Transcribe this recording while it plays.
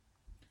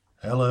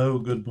Hello,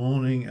 good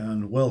morning,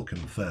 and welcome,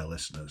 fair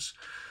listeners.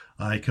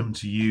 I come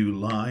to you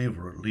live,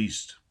 or at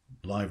least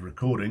live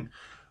recording,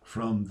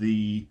 from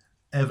the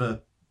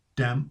ever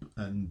damp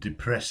and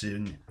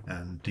depressing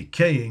and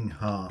decaying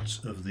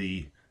heart of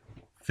the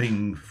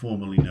thing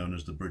formerly known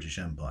as the British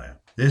Empire.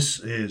 This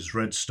is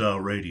Red Star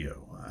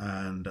Radio,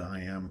 and I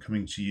am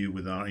coming to you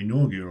with our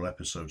inaugural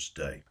episode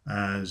today,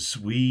 as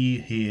we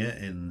here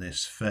in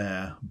this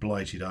fair,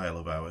 blighted isle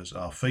of ours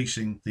are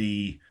facing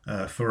the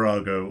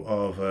farrago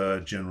of a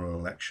general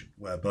election,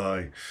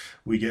 whereby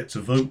we get to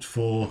vote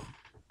for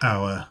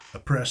our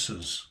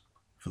oppressors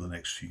for the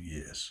next few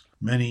years.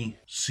 Many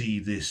see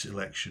this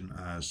election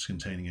as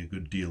containing a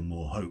good deal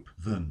more hope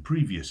than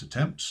previous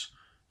attempts,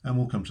 and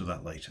we'll come to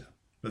that later.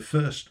 But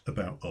first,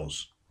 about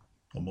us,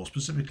 or more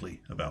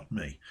specifically, about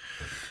me.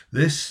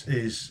 This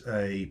is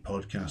a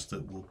podcast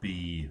that will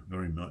be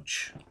very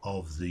much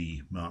of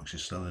the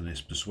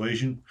Marxist-Leninist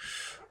persuasion,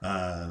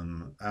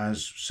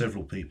 as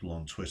several people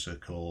on Twitter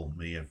call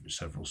me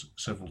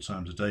several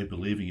times a day,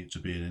 believing it to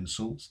be an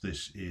insult.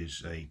 This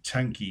is a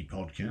tanky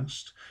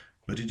podcast,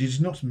 but it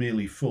is not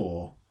merely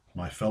for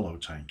my fellow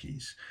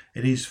tankies.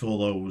 It is for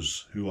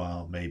those who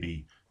are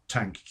maybe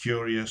tank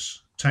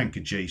curious, tank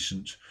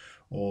adjacent,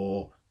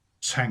 or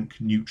tank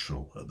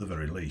neutral at the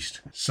very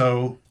least.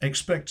 So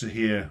expect to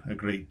hear a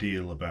great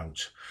deal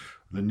about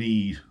the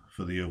need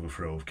for the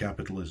overthrow of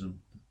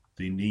capitalism,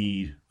 the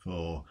need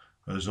for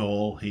us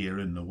all here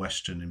in the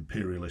Western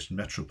imperialist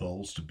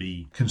metropoles to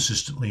be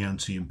consistently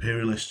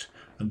anti-imperialist,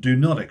 and do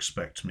not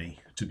expect me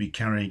to be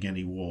carrying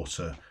any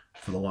water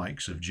for the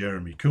likes of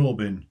Jeremy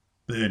Corbyn,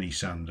 Bernie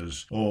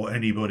Sanders, or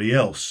anybody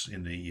else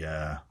in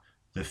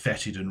the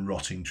fetid and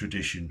rotting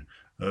tradition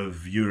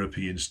of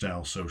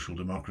European-style social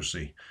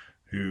democracy,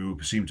 who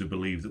seem to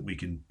believe that we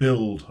can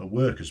build a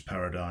workers'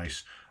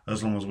 paradise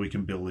as long as we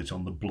can build it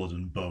on the blood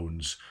and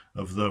bones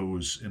of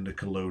those in the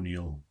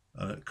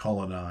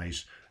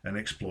colonised and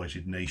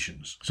exploited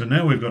nations. So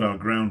now we've got our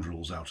ground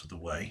rules out of the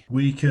way,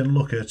 we can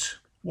look at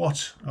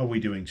what are we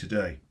doing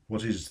today?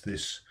 What is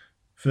this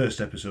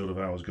first episode of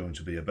ours going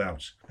to be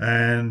about?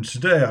 And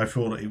today I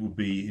thought it would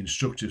be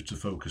instructive to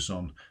focus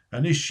on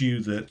an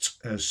issue that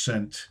has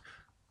sent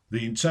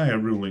the entire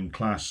ruling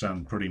class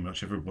and pretty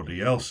much everybody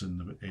else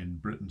in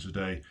Britain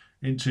today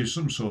into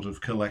some sort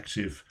of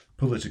collective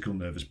political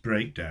nervous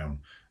breakdown,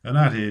 and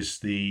that is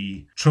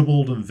the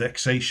troubled and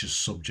vexatious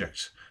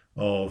subject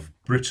of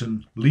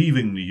Britain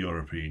leaving the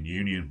European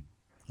Union,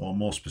 or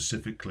more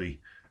specifically,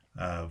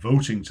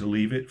 voting to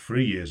leave it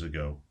 3 years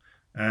ago,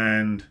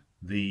 and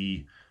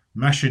the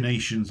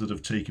machinations that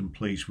have taken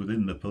place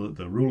within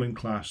the ruling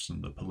class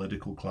and the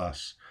political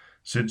class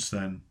since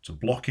then to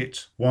block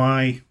it.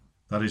 Why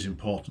that is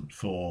important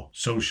for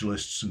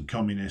socialists and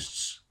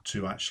communists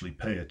to actually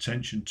pay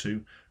attention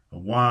to,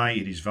 and why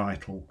it is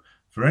vital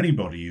for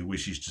anybody who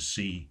wishes to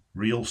see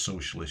real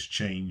socialist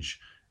change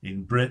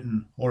in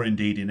Britain, or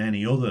indeed in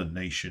any other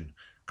nation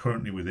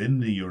currently within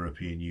the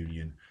European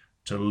Union,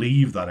 to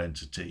leave that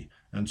entity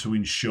and to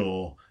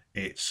ensure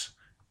its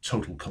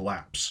total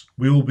collapse.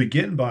 We will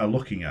begin by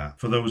looking at,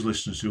 for those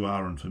listeners who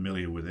are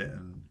unfamiliar with it,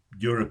 and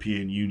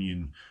European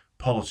Union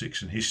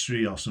politics and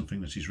history are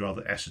something that is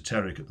rather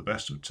esoteric at the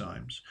best of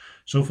times.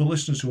 So for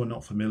listeners who are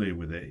not familiar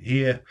with it,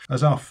 here,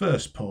 as our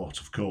first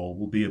port of call,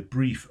 will be a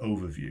brief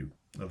overview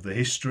of the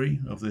history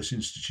of this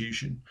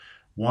institution,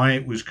 why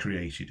it was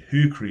created,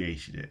 who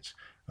created it,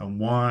 and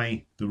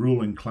why the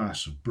ruling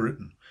class of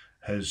Britain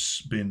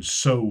has been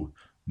so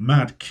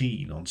mad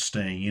keen on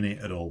staying in it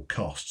at all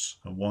costs,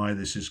 and why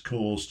this has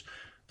caused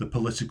the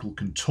political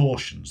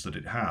contortions that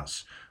it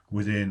has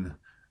within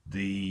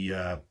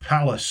the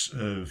palace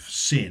of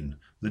sin,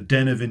 the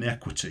den of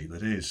inequity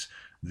that is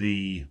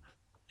the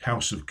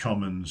House of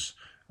Commons,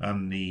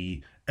 and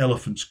the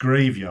elephant's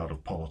graveyard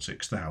of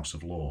politics, the House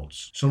of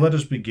Lords. So let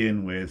us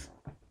begin with,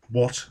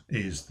 what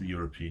is the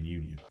European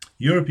Union?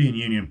 The European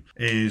Union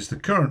is the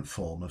current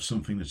form of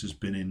something that has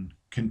been in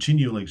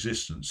continual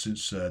existence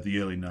since the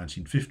early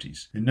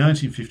 1950s. In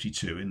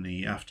 1952, in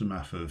the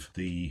aftermath of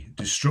the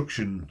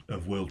destruction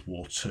of World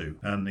War II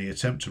and the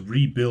attempt to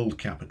rebuild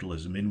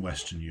capitalism in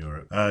Western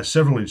Europe,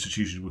 several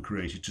institutions were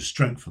created to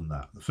strengthen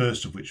that. The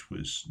first of which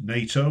was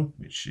NATO,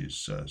 which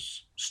is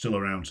still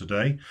around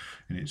today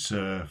in its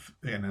in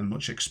a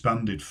much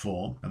expanded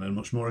form and a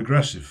much more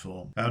aggressive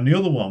form. And the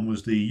other one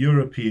was the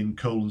European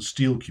Coal and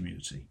Steel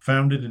Community,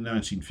 founded in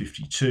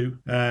 1952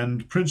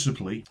 and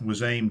principally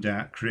was aimed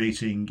at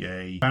creating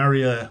a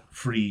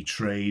barrier-free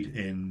trade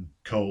in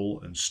coal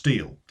and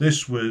steel.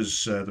 This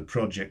was the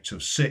project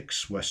of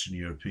 6 Western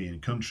European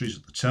countries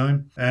at the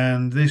time,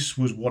 and this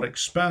was what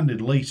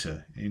expanded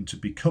later into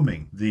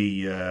becoming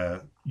the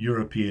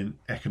European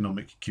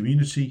Economic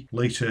Community,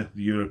 later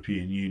the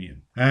European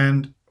Union.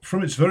 And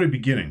from its very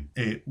beginning,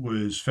 it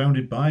was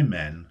founded by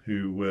men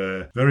who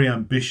were very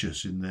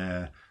ambitious in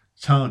their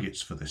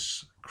targets for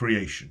this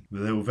creation.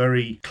 They were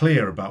very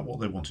clear about what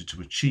they wanted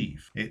to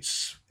achieve.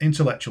 Its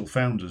intellectual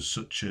founders,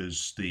 such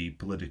as the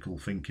political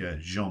thinker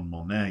Jean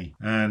Monnet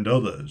and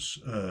others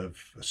of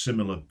a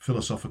similar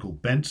philosophical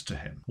bent to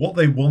him, what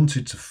they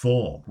wanted to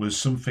form was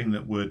something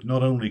that would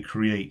not only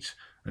create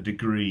a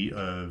degree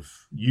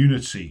of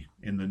unity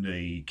in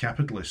the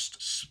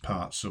capitalist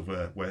parts of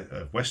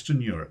Western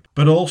Europe,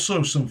 but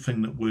also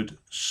something that would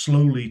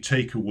slowly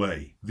take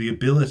away the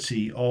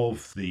ability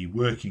of the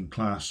working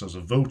class as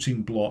a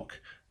voting bloc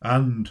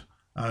and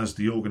as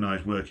the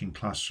organised working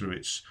class through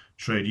its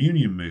trade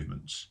union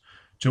movements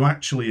to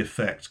actually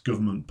affect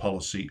government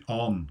policy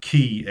on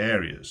key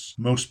areas,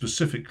 most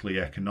specifically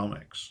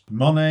economics.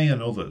 Monet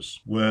and others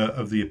were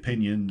of the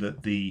opinion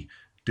that the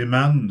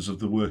demands of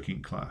the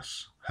working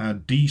class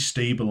had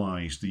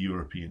destabilised the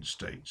European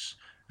states,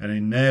 and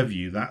in their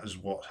view that is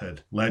what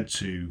had led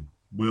to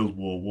World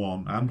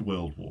War I and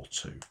World War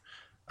II.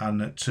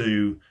 And that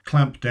to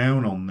clamp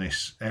down on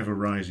this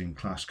ever-rising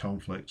class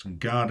conflict and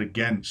guard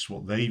against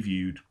what they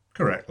viewed,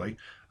 correctly,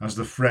 as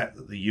the threat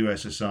that the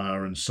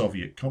USSR and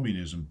Soviet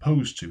communism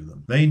posed to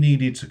them, they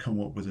needed to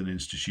come up with an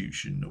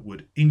institution that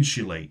would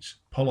insulate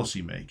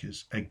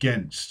policymakers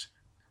against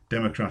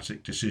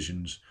democratic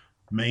decisions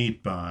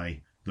made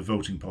by the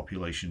voting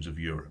populations of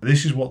Europe.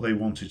 This is what they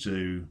wanted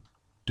to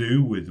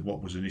do with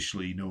what was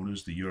initially known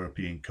as the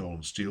European Coal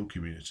and Steel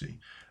Community,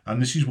 and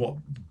this is what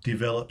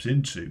developed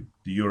into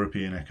the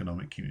European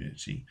Economic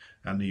Community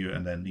and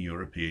then the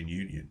European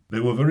Union. They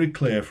were very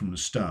clear from the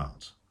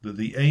start that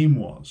the aim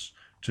was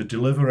to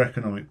deliver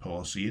economic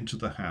policy into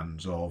the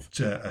hands of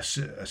a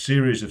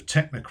series of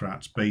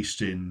technocrats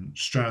based in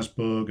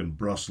Strasbourg and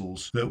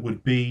Brussels that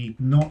would be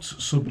not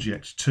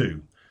subject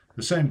to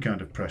the same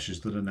kind of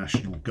pressures that a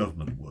national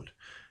government would.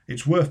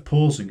 It's worth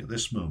pausing at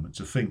this moment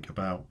to think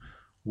about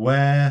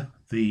where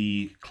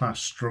the class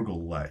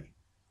struggle lay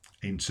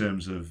in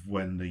terms of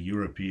when the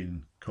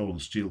European Coal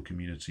and Steel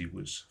Community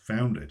was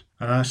founded.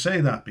 And I say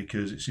that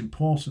because it's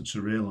important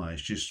to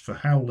realise just for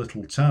how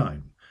little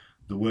time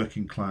the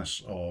working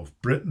class of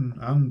Britain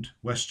and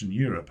Western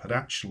Europe had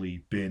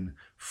actually been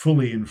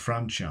fully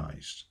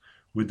enfranchised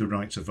with the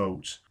right to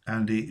vote.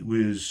 And it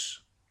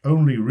was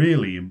only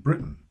really in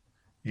Britain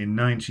in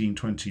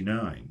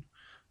 1929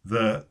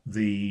 that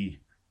the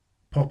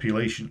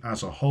population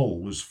as a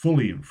whole was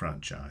fully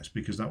enfranchised,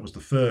 because that was the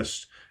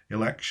first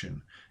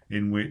election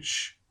in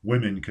which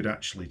women could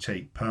actually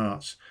take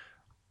part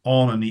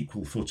on an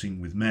equal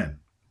footing with men.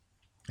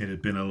 It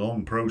had been a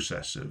long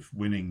process of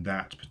winning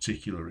that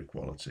particular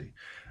equality,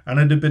 and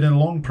it had been a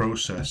long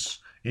process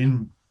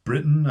in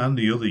Britain and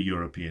the other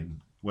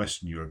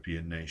Western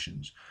European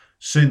nations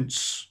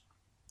since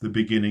the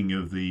beginning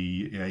of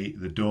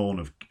the dawn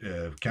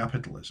of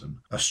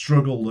capitalism, a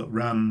struggle that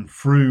ran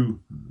through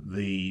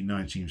the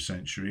 19th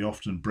century,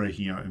 often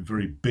breaking out in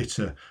very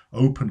bitter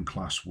open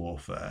class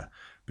warfare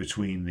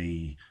between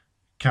the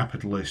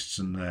capitalists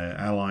and their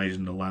allies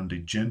and the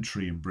landed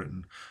gentry in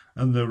Britain,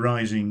 and the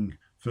rising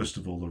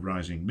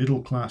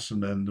middle class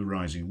and then the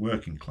rising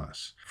working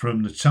class.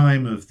 From the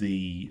time of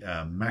the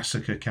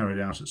massacre carried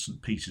out at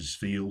St. Peter's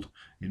Field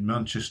in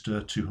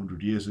Manchester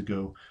 200 years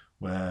ago,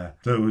 where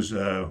those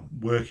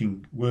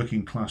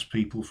working class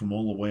people from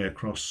all the way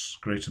across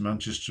Greater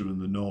Manchester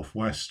and the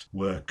northwest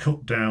were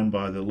cut down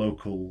by the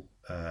local,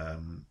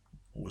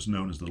 what was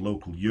known as the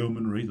local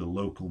yeomanry, the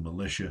local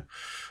militia,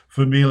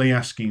 for merely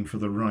asking for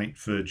the right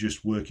for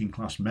just working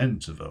class men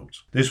to vote.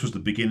 This was the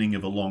beginning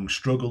of a long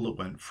struggle that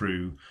went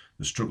through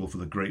the struggle for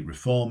the Great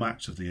Reform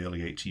Act of the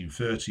early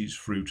 1830s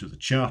through to the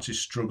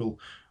Chartist struggle,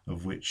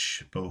 of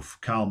which both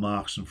Karl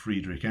Marx and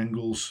Friedrich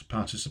Engels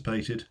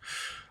participated,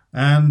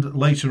 and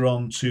later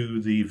on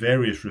to the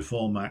various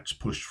reform acts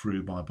pushed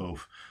through by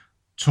both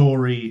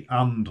Tory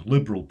and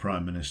Liberal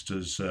Prime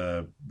Ministers,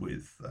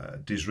 with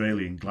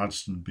Disraeli and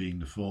Gladstone being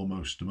the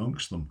foremost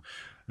amongst them,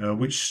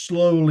 which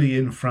slowly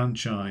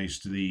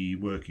enfranchised the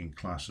working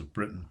class of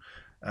Britain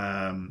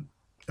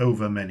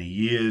over many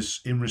years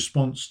in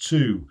response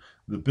to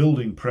the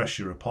building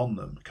pressure upon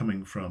them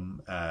coming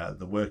from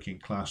the working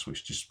class,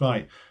 which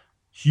despite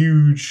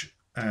huge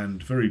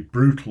and very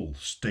brutal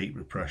state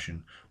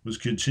repression was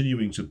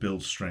continuing to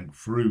build strength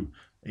through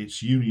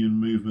its union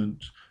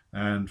movement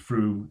and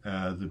through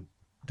the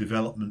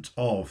development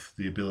of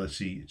the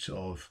ability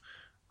of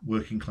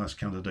working class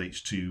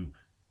candidates to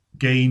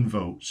gain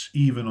votes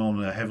even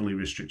on a heavily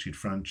restricted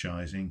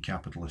franchise in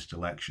capitalist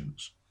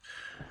elections.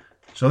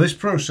 So this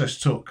process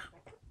took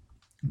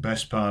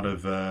best part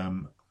of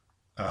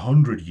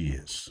 100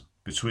 years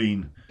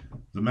between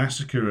the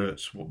massacre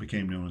at what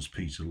became known as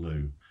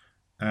Peterloo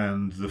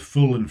and the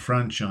full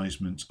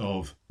enfranchisement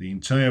of the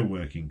entire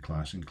working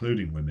class,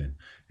 including women,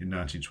 in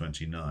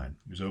 1929.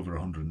 It was over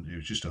 100. It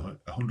was just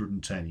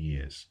 110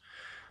 years.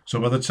 So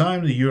by the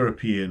time the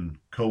European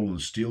Coal and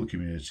Steel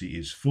Community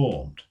is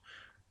formed,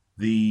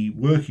 the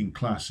working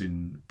class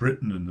in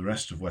Britain and the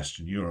rest of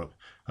Western Europe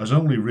has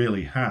only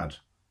really had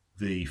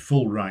the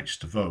full rights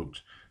to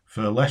vote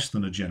for less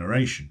than a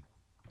generation.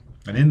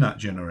 And in that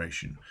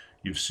generation,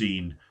 you've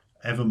seen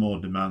ever more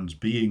demands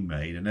being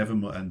made,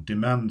 and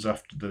demands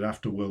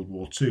after World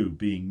War II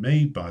being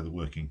made by the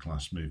working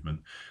class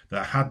movement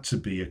that had to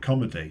be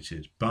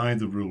accommodated by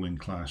the ruling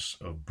class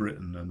of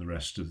Britain and the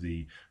rest of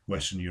the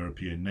Western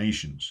European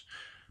nations.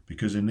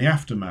 Because in the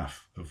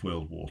aftermath of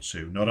World War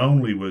II, not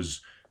only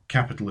was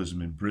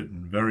capitalism in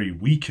Britain very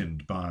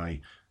weakened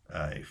by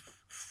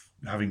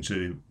having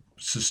to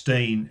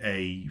sustain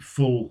a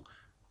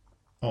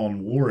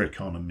full-on war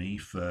economy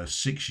for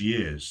 6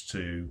 years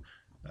to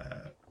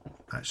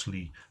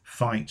actually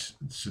fight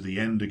to the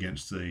end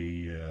against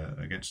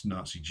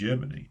Nazi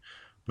Germany,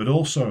 but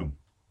also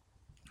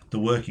the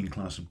working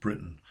class of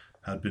Britain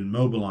had been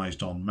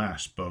mobilised en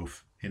masse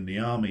both in the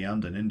army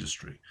and in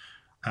industry,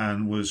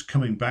 and was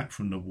coming back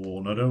from the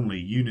war not only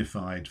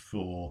unified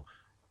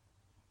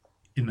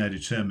in their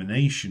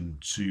determination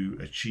to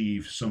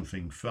achieve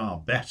something far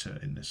better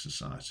in this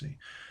society,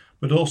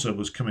 but also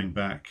was coming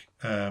back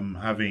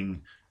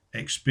having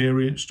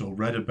experienced or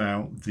read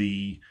about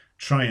the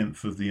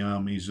triumph of the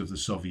armies of the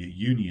Soviet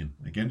Union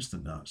against the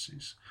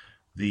Nazis,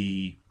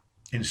 the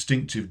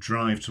instinctive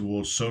drive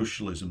towards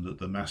socialism that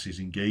the masses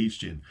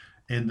engaged in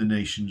the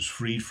nations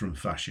freed from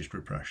fascist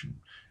repression,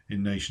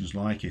 in nations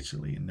like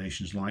Italy, in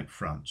nations like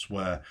France,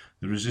 where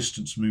the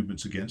resistance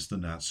movements against the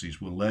Nazis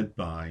were led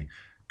by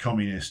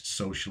communists,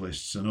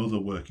 socialists, and other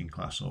working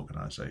class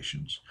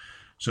organisations.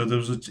 So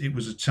it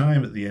was a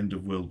time at the end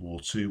of World War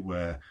II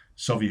where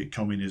Soviet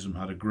communism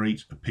had a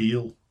great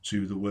appeal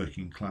to the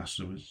working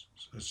class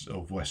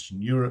of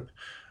Western Europe,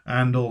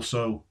 and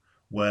also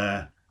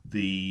where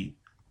the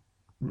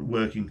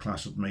working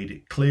class had made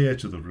it clear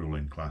to the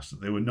ruling class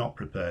that they were not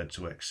prepared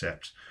to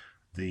accept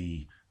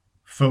the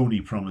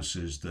phony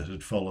promises that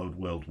had followed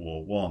World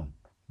War One,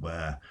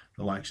 where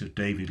the likes of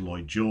David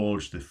Lloyd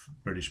George, the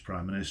British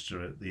Prime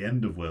Minister at the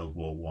end of World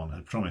War One,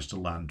 had promised a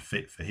land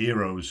fit for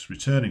heroes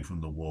returning from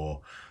the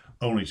war,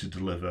 only to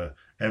deliver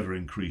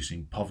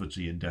ever-increasing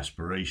poverty and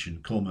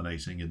desperation,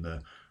 culminating in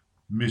the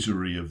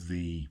misery of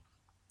the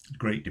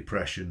Great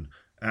Depression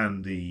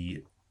and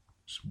the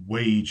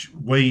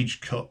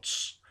wage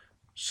cuts,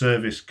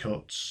 service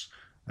cuts,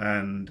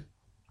 and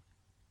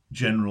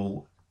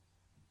general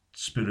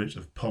spirit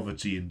of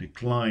poverty and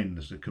decline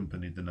that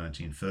accompanied the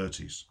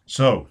 1930s.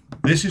 So,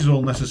 this is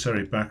all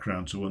necessary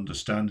background to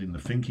understanding the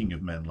thinking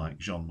of men like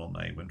Jean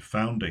Monnet when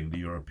founding the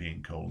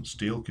European Coal and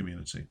Steel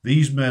Community.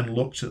 These men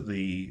looked at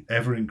the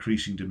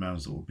ever-increasing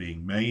demands that were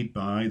being made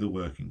by the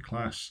working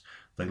class.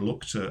 They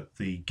looked at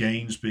the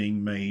gains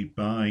being made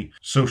by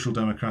social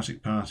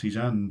democratic parties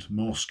and,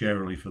 more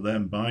scarily for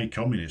them, by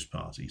communist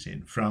parties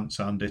in France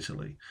and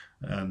Italy,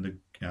 and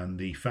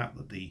the fact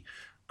that the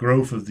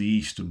growth of the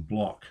Eastern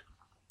Bloc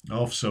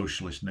of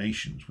socialist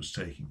nations was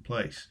taking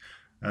place,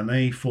 and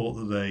they thought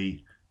that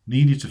they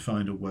needed to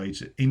find a way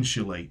to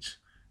insulate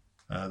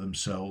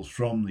themselves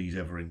from these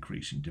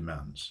ever-increasing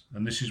demands,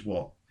 and this is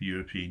what the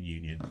European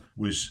Union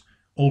was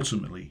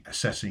ultimately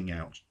setting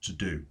out to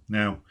do.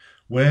 Now,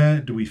 where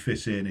do we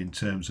fit in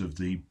terms of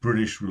the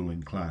British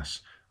ruling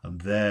class and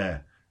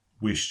their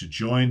wish to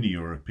join the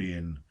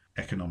European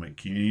Economic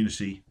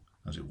Community,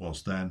 as it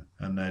was then,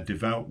 and their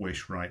devout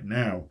wish right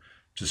now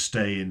to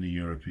stay in the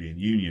European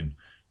Union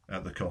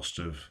at the cost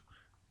of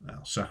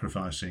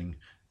sacrificing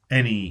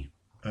any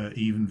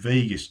even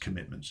vaguest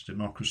commitment to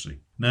democracy?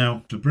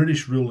 Now, the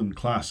British ruling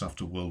class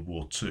after World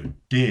War II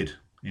did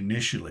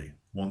initially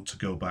want to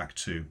go back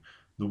to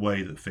the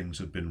way that things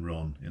had been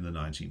run in the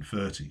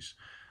 1930s.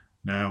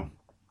 Now,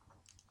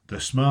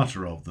 the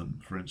smarter of them,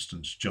 for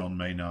instance, John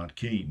Maynard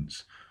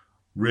Keynes,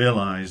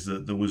 realised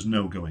that there was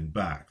no going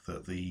back,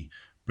 that the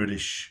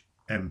British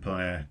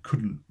Empire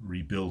couldn't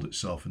rebuild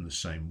itself in the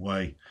same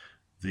way.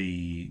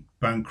 The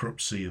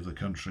bankruptcy of the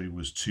country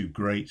was too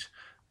great.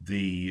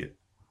 The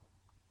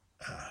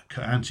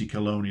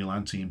anti-colonial,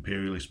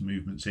 anti-imperialist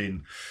movements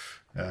in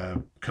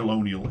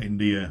colonial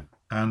India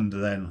and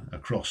then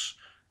across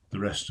the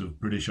rest of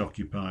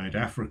British-occupied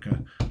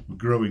Africa were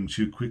growing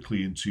too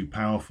quickly and too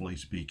powerfully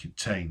to be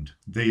contained.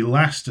 The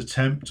last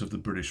attempt of the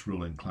British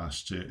ruling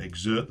class to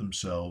exert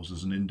themselves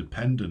as an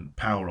independent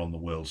power on the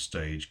world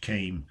stage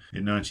came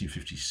in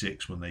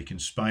 1956 when they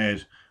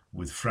conspired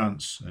with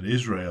France and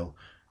Israel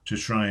to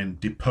try and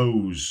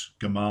depose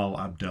Gamal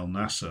Abdel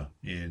Nasser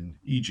in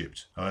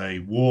Egypt, a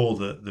war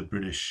that the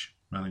British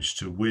managed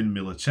to win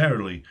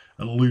militarily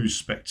and lose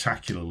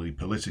spectacularly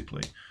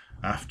politically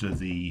after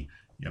the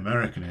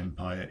American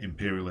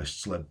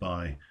imperialists led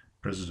by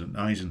President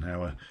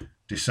Eisenhower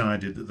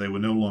decided that they were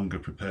no longer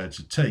prepared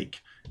to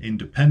take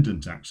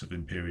independent acts of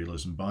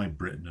imperialism by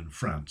Britain and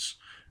France,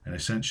 and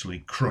essentially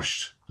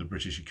crushed the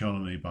British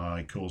economy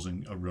by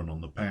causing a run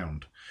on the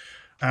pound.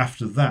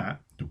 After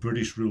that, the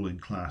British ruling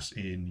class,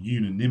 in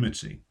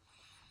unanimity,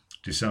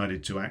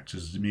 decided to act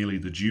as merely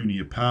the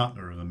junior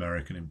partner of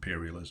American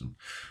imperialism,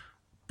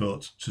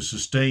 but to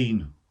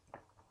sustain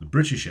the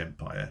British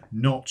Empire,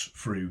 not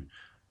through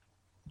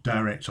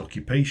direct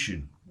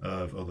occupation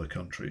of other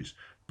countries,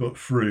 but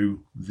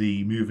through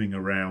the moving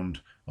around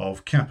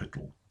of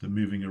capital, the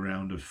moving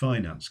around of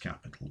finance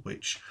capital,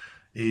 which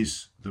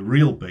is the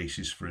real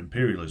basis for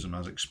imperialism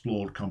as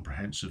explored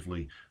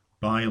comprehensively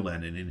by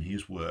Lenin in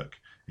his work,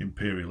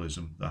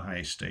 Imperialism, the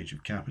Highest Stage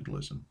of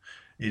Capitalism.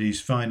 It is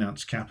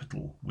finance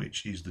capital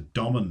which is the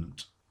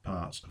dominant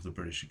part of the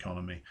British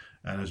economy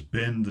and has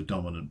been the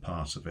dominant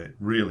part of it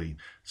really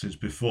since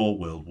before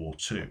World War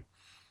II.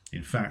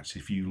 In fact,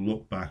 if you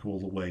look back all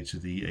the way to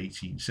the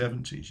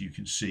 1870s, you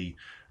can see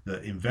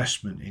that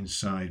investment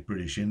inside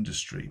British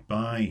industry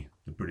by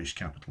the British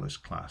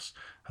capitalist class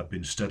had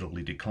been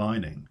steadily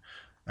declining,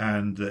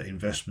 and that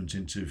investment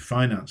into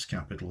finance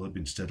capital had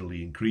been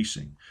steadily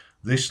increasing.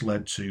 This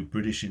led to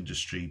British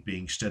industry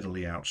being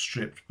steadily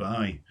outstripped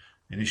by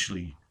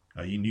initially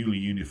a newly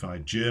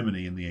unified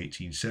Germany in the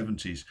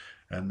 1870s,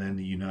 and then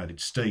the United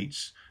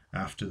States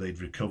after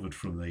they'd recovered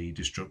from the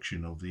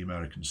destruction of the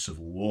American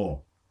Civil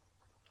War.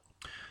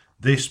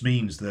 This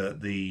means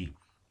that the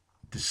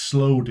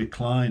slow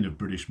decline of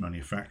British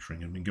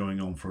manufacturing had been going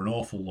on for an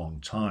awful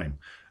long time,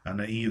 and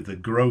that the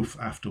growth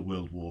after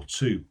World War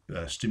II,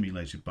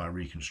 stimulated by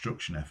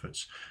reconstruction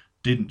efforts,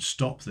 didn't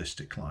stop this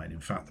decline.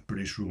 In fact, the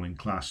British ruling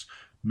class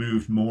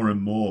moved more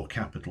and more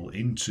capital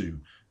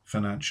into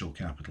financial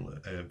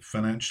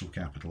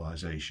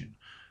capitalization,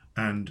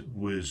 and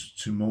was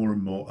to more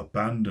and more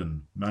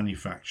abandon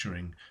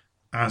manufacturing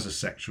as a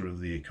sector of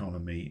the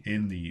economy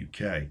in the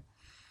UK,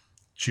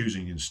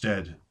 choosing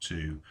instead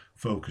to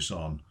focus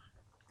on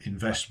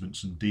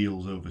investments and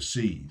deals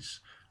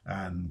overseas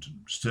and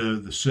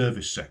the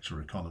service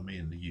sector economy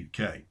in the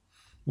UK.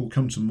 We'll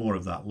come to more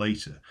of that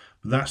later,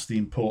 but that's the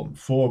important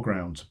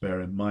foreground to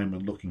bear in mind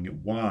when looking at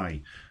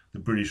why the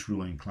British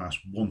ruling class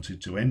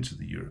wanted to enter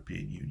the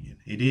European Union.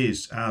 It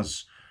is,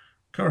 as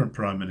current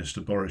Prime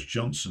Minister Boris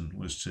Johnson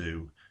was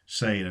to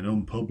say in an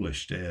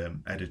unpublished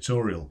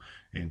editorial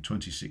in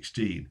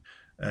 2016,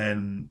 a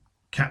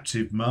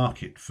captive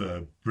market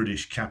for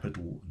British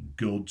capital and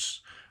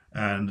goods,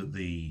 and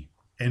the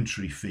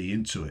entry fee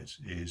into it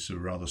is a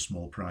rather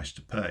small price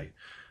to pay.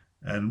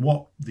 And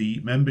what the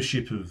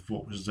membership of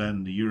what was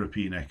then the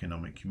European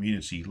Economic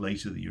Community,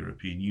 later the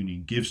European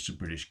Union, gives to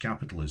British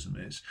capitalism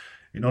is,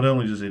 it not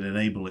only does it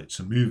enable it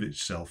to move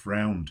itself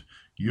round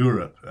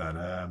Europe at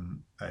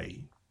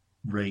a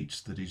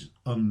rate that is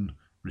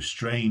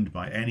unrestrained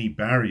by any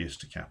barriers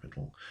to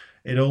capital,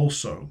 it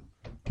also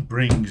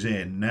brings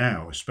in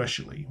now,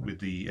 especially with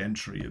the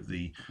entry of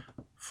the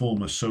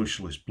former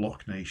socialist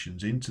bloc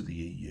nations into the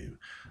EU,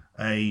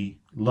 a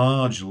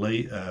large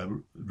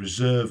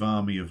reserve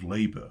army of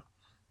labour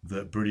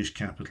that British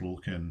capital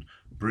can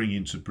bring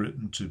into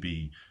Britain to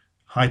be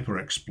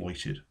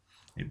hyper-exploited.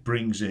 It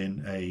brings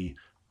in a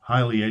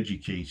highly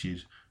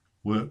educated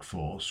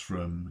workforce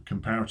from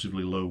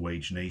comparatively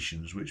low-wage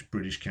nations, which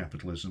British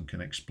capitalism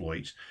can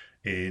exploit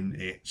in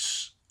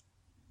its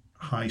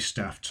high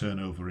staff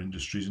turnover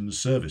industries in the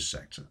service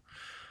sector.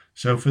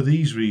 So for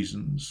these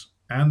reasons,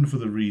 and for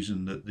the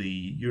reason that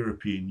the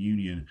European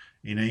Union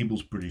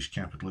enables British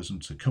capitalism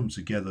to come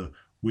together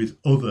with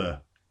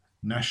other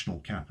national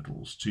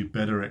capitals to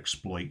better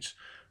exploit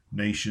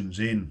nations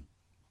in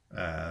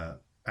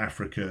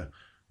Africa,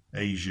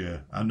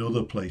 Asia, and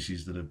other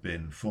places that have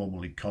been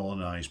formerly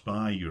colonized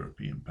by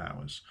European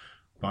powers,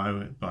 by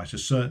to a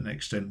certain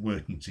extent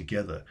working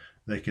together,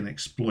 they can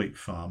exploit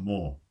far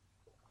more.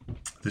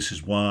 This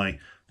is why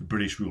the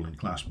British ruling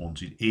class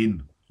wanted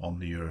in on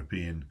the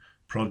European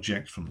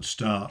project from the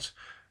start,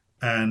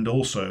 and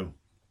also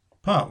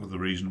part of the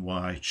reason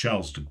why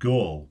Charles de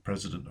Gaulle,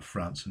 President of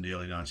France in the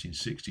early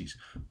 1960s,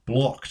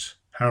 blocked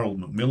Harold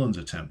Macmillan's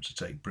attempt to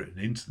take Britain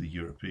into the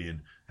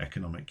European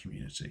Economic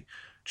Community.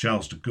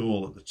 Charles de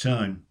Gaulle at the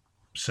time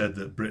said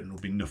that Britain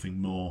would be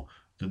nothing more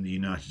than the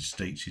United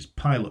States'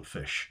 pilot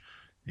fish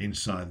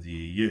inside the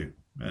EU,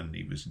 and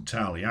he was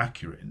entirely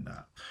accurate in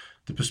that.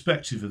 The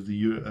perspective of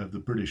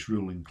the British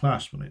ruling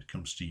class when it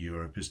comes to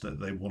Europe is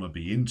that they want to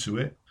be into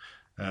it,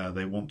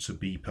 they want to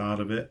be part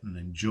of it and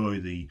enjoy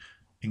the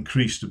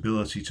increased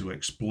ability to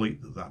exploit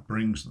that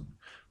brings them.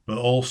 But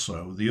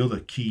also the other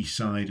key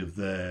side of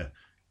their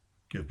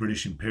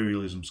British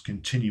imperialism's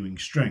continuing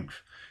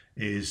strength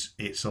is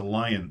its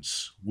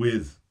alliance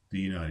with the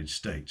United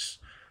States.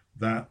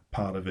 That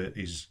part of it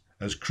is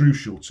as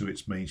crucial to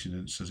its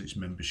maintenance as its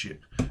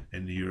membership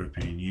in the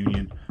European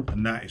Union,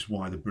 and that is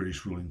why the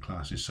British ruling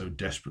class is so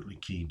desperately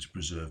keen to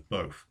preserve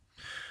both.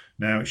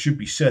 Now, it should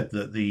be said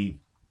that the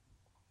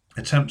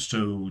attempts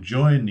to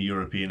join the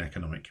European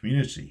Economic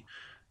Community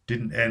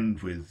didn't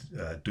end with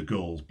de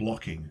Gaulle's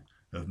blocking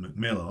of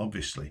Macmillan,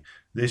 obviously.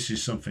 This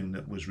is something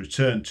that was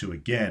returned to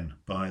again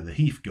by the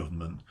Heath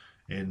government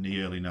in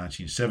the early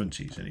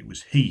 1970s, and it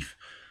was Heath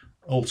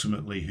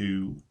ultimately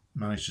who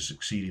managed to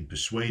succeed in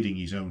persuading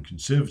his own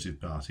Conservative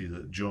Party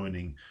that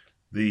joining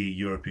the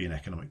European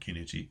Economic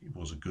Community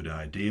was a good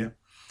idea,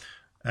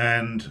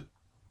 and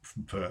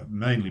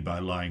mainly by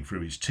lying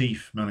through his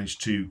teeth,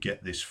 managed to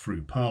get this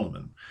through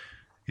Parliament.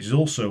 It is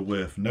also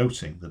worth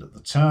noting that at the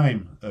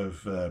time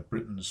of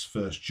Britain's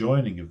first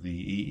joining of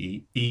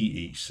the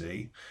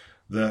EEC,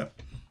 that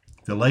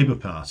the Labour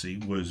Party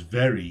was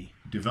very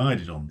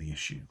divided on the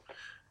issue.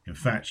 In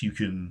fact, you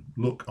can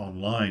look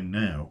online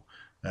now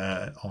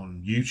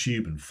on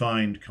YouTube and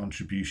find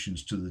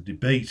contributions to the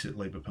debate at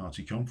Labour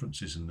Party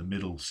conferences in the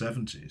middle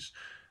 70s,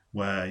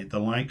 where the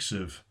likes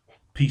of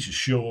Peter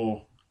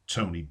Shaw,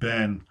 Tony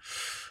Benn,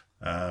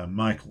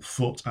 Michael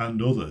Foot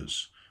and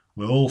others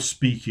were all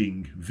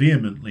speaking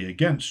vehemently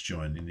against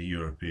joining the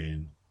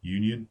European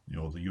Union,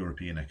 or the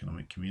European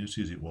Economic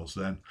Community as it was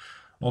then,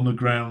 on the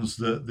grounds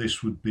that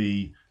this would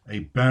be a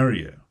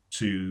barrier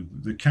to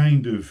the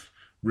kind of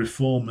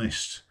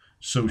reformist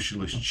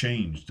socialist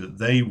change that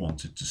they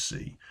wanted to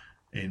see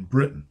in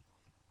Britain.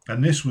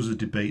 And this was a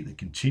debate that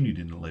continued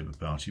in the Labour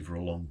Party for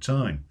a long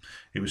time.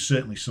 It was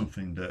certainly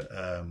something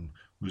that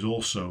was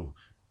also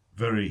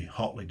very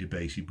hotly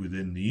debated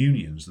within the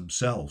unions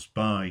themselves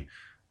by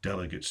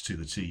delegates to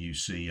the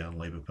TUC and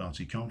Labour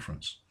Party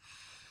conference.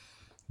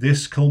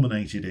 This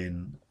culminated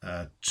in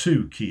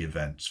two key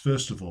events.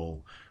 First of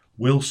all,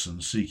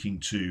 Wilson, seeking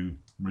to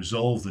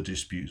resolve the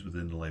disputes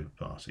within the Labour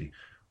Party,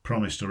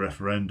 promised a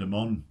referendum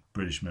on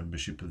British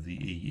membership of the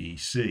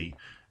EEC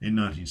in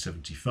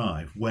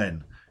 1975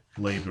 when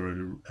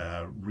Labour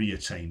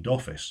re-attained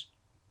office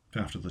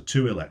after the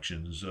two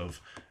elections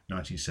of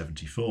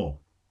 1974.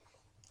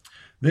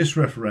 This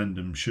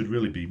referendum should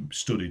really be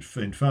studied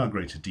in far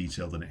greater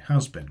detail than it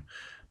has been,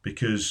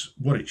 because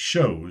what it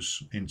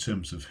shows in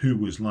terms of who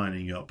was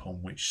lining up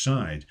on which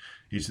side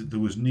is that there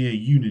was near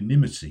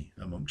unanimity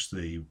amongst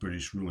the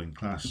British ruling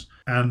class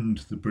and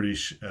the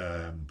British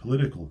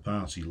political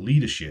party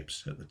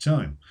leaderships at the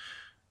time.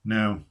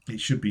 Now,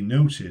 it should be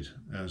noted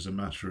as a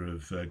matter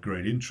of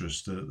great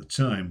interest that at the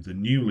time the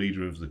new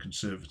leader of the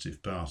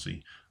Conservative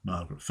Party,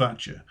 Margaret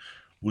Thatcher,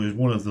 was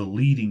one of the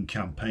leading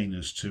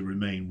campaigners to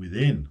remain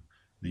within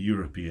the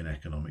European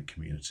Economic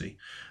Community,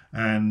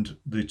 and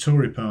the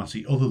Tory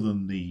party, other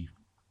than the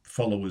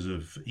followers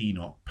of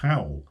Enoch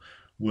Powell,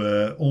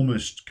 were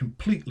almost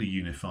completely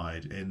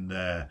unified in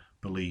their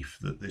belief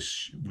that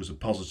this was a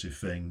positive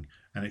thing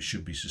and it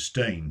should be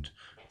sustained.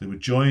 They were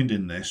joined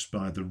in this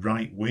by the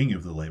right wing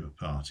of the Labour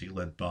Party,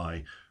 led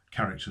by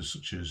characters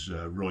such as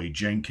Roy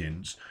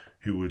Jenkins,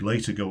 who would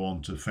later go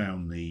on to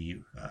found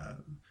the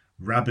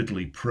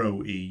rabidly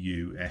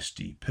pro-EU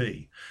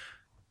SDP.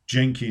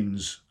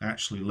 Jenkins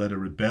actually led a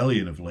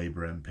rebellion of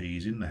Labour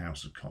MPs in the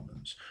House of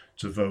Commons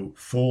to vote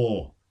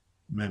for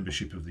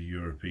membership of the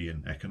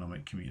European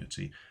Economic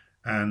Community,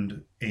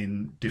 and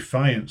in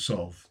defiance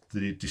of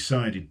the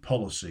decided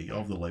policy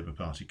of the Labour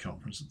Party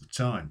conference at the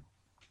time.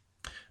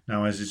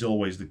 Now, as is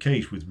always the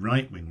case with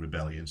right-wing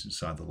rebellions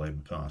inside the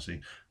Labour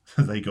Party,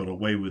 they got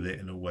away with it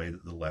in a way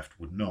that the left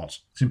would not.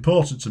 It's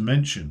important to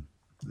mention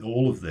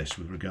all of this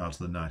with regards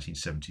to the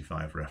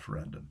 1975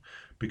 referendum,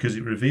 because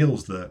it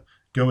reveals that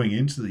going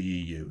into the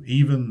EU,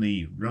 even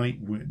the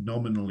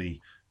nominally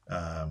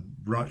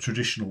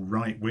traditional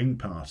right-wing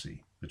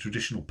party, the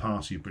traditional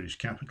party of British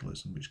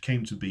capitalism, which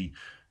came to be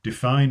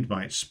defined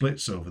by its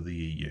splits over the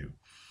EU,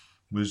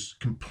 was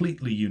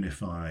completely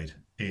unified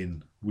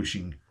in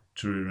wishing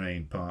to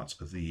remain part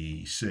of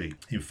the EEC.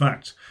 In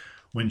fact,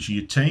 when she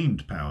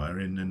attained power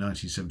in the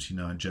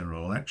 1979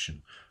 general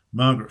election,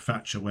 Margaret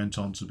Thatcher went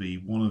on to be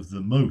one of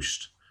the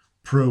most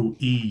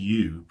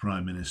pro-EU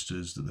prime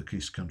ministers that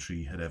this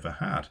country had ever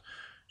had.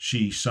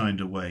 She signed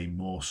away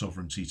more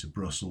sovereignty to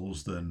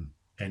Brussels than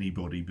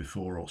anybody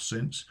before or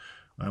since,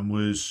 and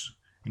was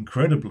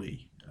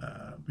incredibly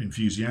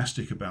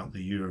enthusiastic about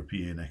the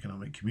European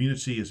Economic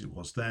Community as it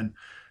was then,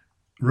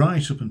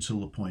 right up until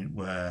the point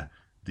where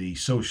the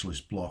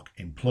socialist bloc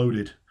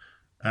imploded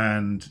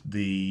and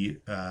the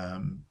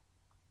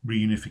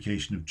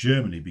reunification of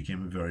Germany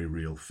became a very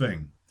real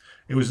thing.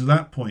 It was at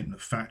that point that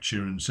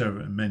Thatcher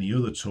and many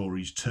other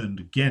Tories turned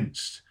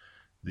against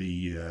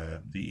the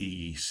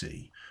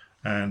EEC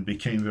and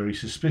became very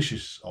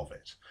suspicious of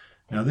it.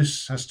 Now,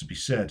 this has to be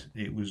said,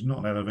 it was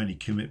not out of any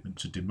commitment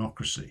to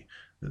democracy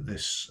that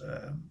this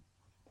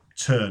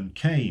turn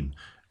came.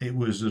 It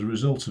was a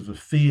result of a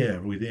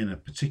fear within a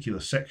particular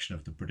section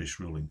of the British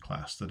ruling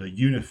class that a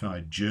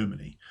unified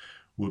Germany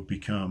would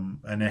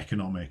become an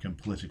economic and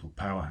political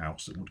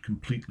powerhouse that would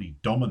completely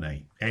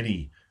dominate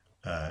any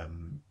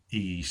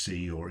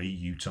EEC or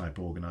EU type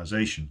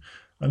organisation.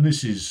 And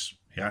this is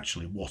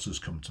actually what has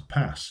come to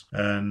pass.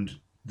 And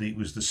it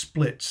was the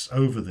splits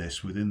over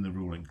this within the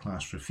ruling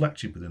class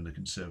reflected within the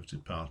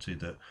Conservative Party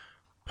that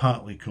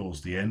partly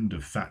caused the end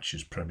of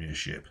Thatcher's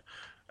premiership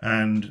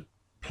and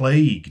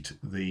plagued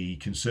the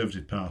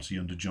Conservative Party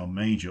under John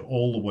Major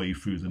all the way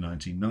through the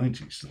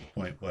 1990s, to the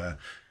point where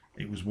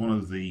it was one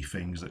of the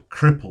things that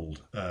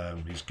crippled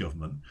his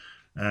government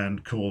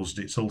and caused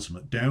its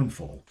ultimate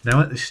downfall.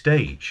 Now, at this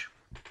stage,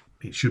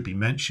 it should be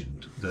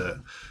mentioned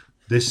that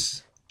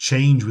this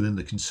change within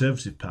the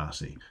Conservative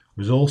Party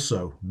was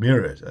also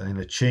mirrored in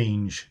a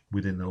change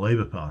within the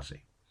Labour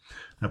Party.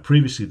 Now,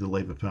 previously, the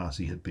Labour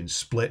Party had been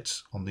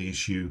split on the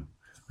issue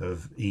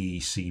of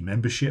EEC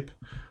membership,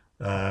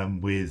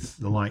 with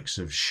the likes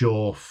of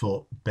Shaw,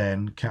 Foot,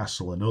 Benn,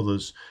 Castle and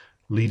others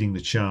leading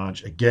the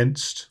charge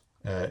against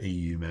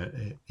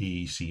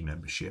EEC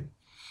membership.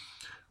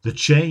 The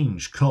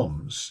change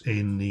comes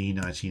in the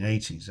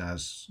 1980s,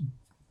 as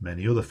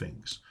many other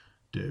things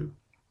do.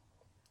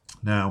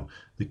 Now,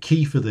 the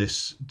key for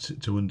this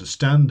to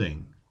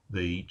understanding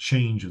the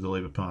change of the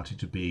Labour Party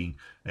to being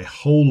a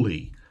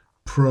wholly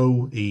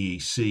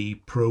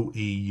pro-EEC,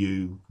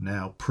 pro-EU,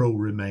 now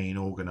pro-Remain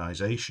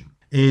organisation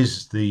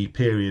is the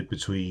period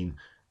between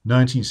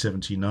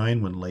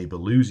 1979, when Labour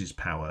loses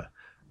power,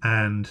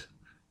 and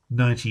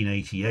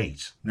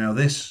 1988. Now,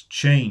 this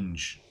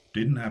change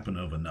didn't happen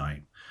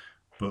overnight,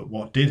 but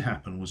what did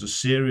happen was a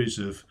series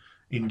of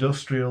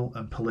industrial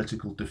and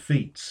political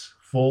defeats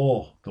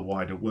for the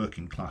wider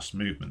working class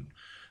movement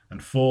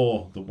and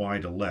for the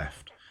wider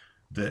left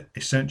that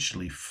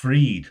essentially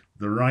freed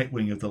the right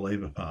wing of the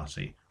Labour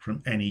Party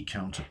from any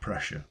counter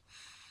pressure.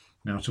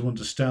 Now, to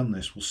understand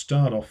this, we'll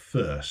start off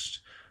first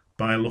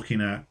by looking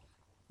at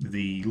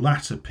the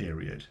latter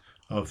period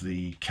of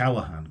the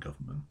Callaghan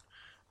government.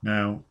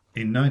 Now,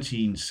 in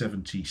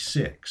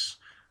 1976,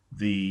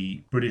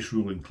 the British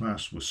ruling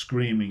class was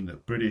screaming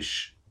that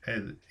British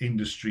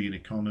industry and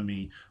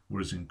economy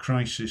was in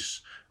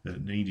crisis, that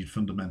it needed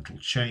fundamental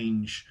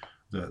change,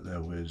 that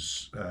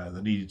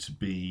there needed to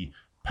be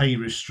pay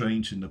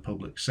restraint in the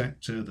public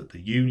sector, that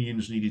the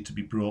unions needed to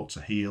be brought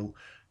to heel.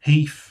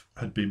 Heath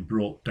had been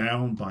brought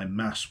down by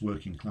mass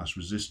working class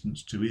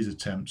resistance to his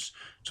attempts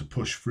to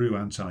push through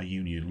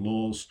anti-union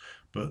laws,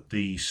 but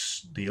the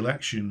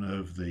election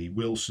of the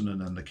Wilson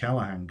and then the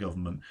Callaghan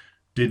government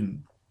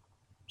didn't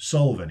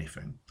solve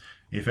anything.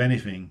 If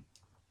anything,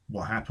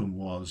 what happened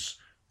was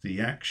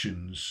the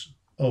actions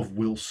of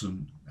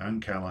Wilson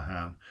and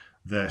Callaghan,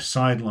 their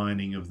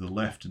sidelining of the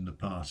left in the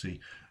party,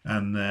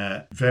 and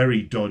their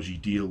very dodgy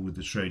deal with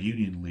the trade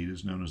union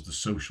leaders known as the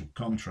social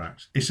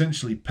contract,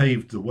 essentially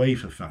paved the way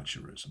for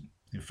Thatcherism.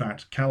 In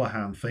fact,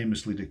 Callaghan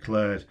famously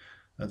declared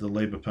at the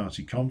Labour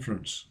Party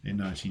conference in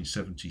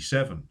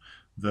 1977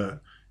 that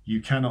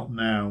you cannot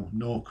now,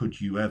 nor could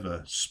you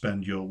ever,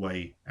 spend your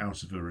way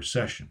out of a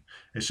recession,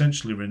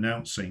 essentially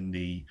renouncing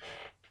the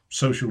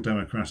social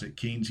democratic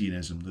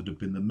Keynesianism that had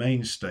been the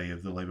mainstay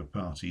of the Labour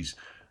Party's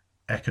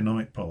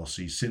economic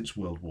policy since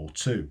World War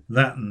II.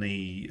 That and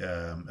the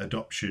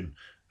adoption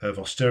of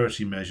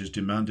austerity measures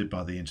demanded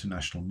by the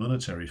International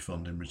Monetary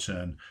Fund in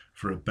return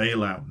for a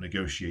bailout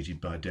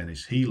negotiated by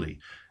Dennis Healey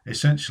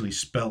essentially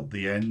spelt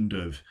the end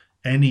of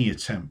any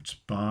attempt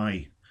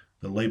by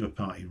the Labour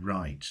Party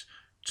right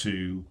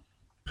to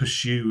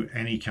pursue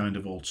any kind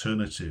of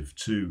alternative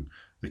to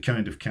the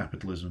kind of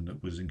capitalism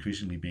that was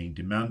increasingly being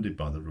demanded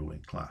by the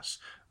ruling class,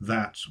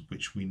 that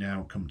which we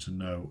now come to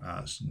know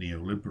as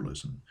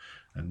neoliberalism.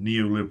 And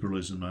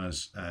neoliberalism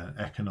as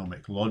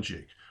economic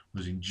logic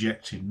was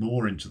injected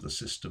more into the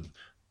system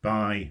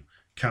by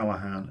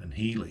Callaghan and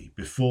Healey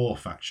before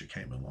Thatcher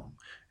came along.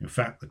 In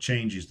fact, the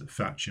changes that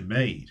Thatcher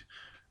made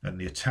and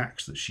the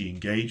attacks that she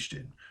engaged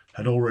in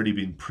had already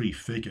been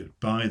prefigured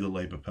by the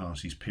Labour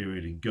Party's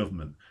period in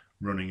government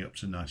running up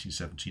to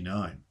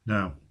 1979.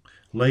 Now,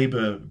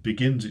 Labour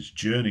begins its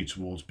journey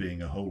towards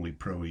being a wholly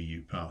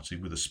pro-EU party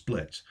with a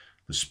split.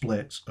 The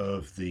split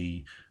of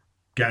the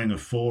Gang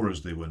of Four,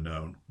 as they were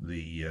known,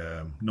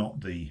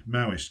 not the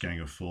Maoist Gang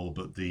of Four,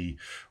 but the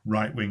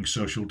right-wing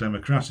Social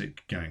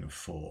Democratic Gang of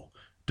Four.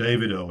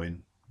 David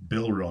Owen,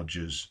 Bill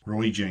Rogers,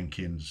 Roy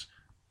Jenkins,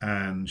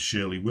 and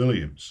Shirley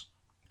Williams.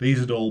 These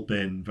had all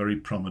been very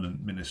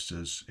prominent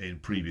ministers in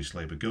previous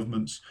Labour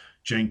governments.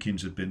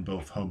 Jenkins had been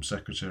both Home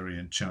Secretary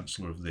and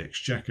Chancellor of the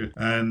Exchequer,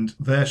 and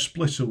their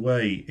split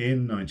away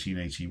in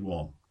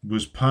 1981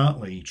 was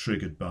partly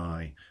triggered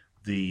by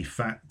the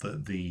fact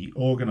that the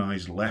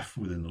organised left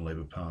within the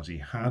Labour Party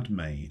had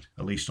made,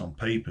 at least on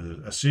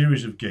paper, a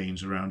series of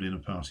gains around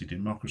inter-party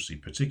democracy,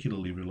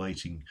 particularly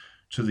relating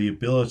to the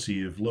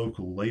ability of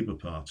local Labour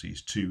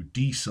parties to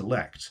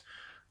deselect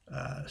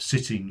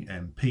sitting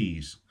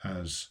MPs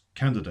as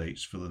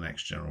candidates for the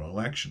next general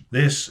election.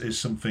 This is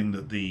something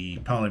that the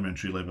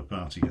Parliamentary Labour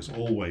Party has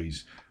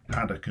always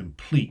had a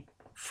complete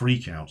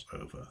freak out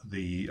over.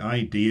 The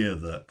idea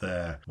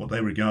that what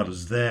they regard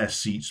as their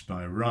seats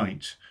by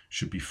right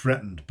should be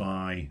threatened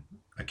by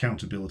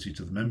accountability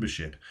to the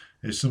membership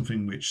is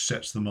something which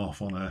sets them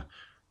off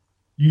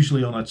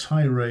usually on a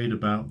tirade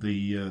about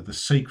the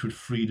sacred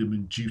freedom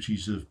and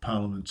duties of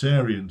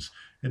parliamentarians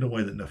in a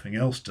way that nothing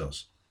else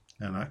does.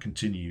 And that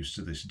continues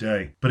to this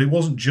day. But it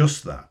wasn't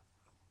just that.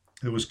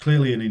 There was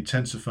clearly an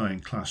intensifying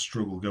class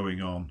struggle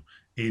going on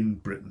in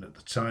Britain at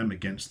the time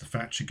against the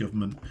Thatcher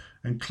government,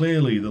 and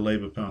clearly the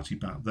Labour Party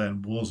back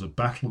then was a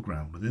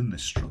battleground within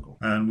this struggle.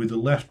 And with the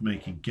left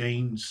making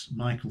gains,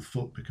 Michael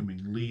Foot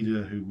becoming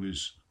leader, who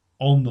was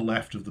on the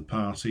left of the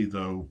party,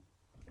 though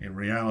in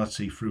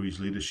reality through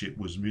his leadership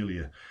was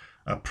merely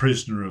a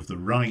prisoner of the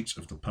right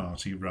of the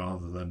party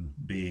rather than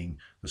being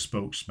the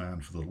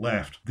spokesman for the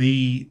left.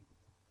 The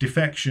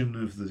defection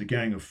of the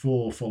Gang of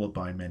Four, followed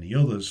by many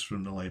others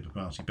from the Labour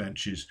Party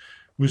benches,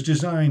 was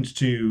designed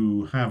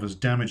to have as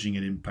damaging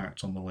an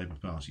impact on the Labour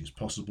Party as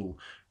possible,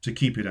 to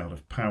keep it out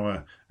of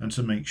power and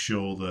to make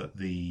sure that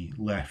the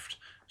left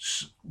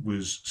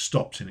was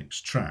stopped in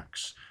its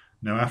tracks.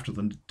 Now, after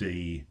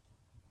the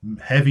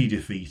heavy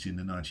defeat in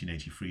the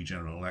 1983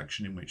 general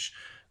election, in which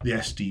the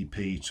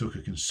SDP took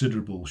a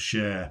considerable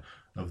share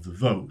of the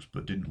vote,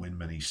 but didn't win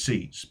many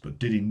seats, but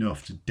did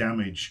enough to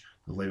damage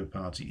the Labour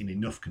Party in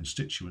enough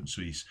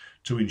constituencies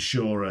to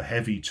ensure a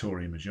heavy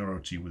Tory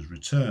majority was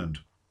returned.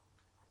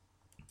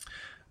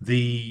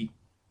 The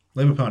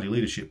Labour Party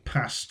leadership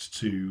passed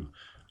to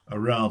a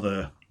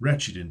rather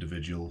wretched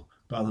individual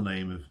by the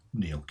name of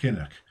Neil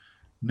Kinnock,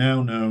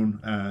 now known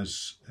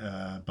as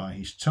by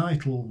his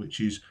title, which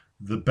is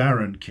the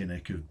Baron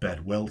Kinnock of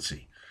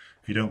Bedwellty.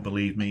 If you don't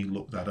believe me,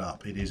 look that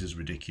up. It is as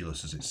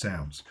ridiculous as it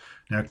sounds.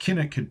 Now,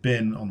 Kinnock had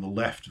been on the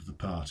left of the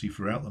party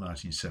throughout the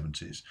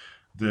 1970s.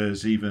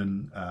 There's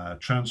even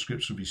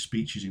transcripts of his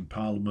speeches in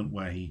Parliament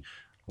where he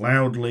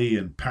loudly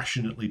and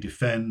passionately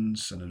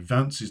defends and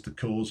advances the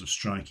cause of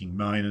striking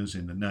miners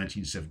in the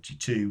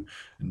 1972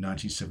 and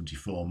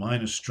 1974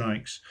 miners'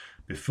 strikes.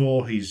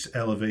 Before his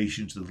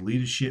elevation to the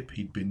leadership,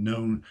 he'd been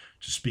known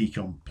to speak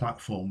on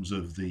platforms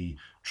of the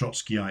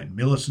Trotskyite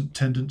militant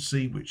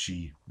tendency, which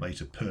he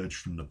later purged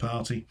from the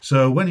party.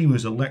 So when he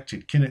was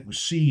elected, Kinnock was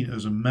seen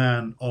as a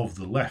man of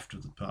the left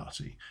of the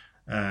party,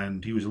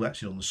 and he was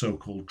elected on the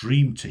so-called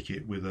Dream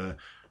ticket with a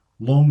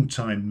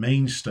long-time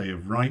mainstay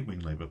of right-wing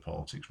Labour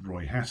politics,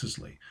 Roy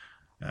Hattersley.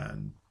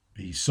 And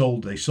they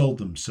sold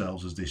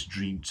themselves as this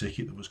dream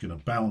ticket that was going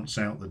to balance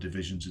out the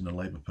divisions in the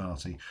Labour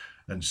Party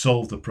and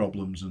solve the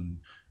problems and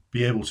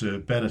be able to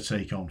better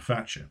take on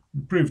Thatcher.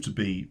 It proved to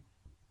be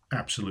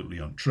absolutely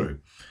untrue.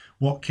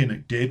 What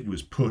Kinnock did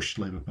was push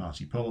Labour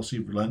Party policy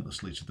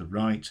relentlessly to the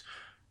right,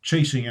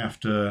 chasing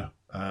after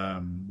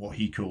what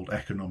he called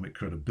economic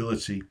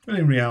credibility. But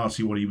in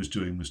reality, what he was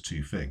doing was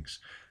two things.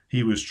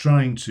 He was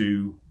trying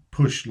to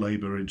push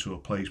Labour into a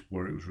place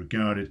where it was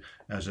regarded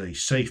as a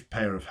safe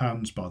pair of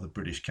hands by the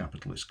British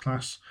capitalist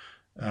class,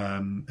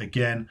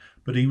 again,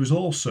 but he was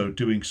also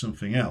doing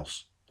something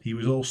else. He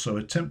was also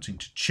attempting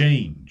to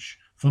change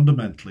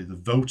fundamentally the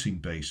voting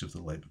base of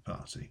the Labour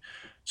Party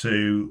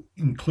to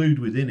include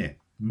within it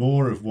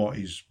more of what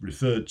is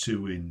referred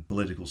to in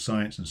political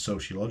science and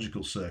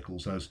sociological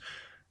circles as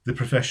the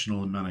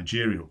professional and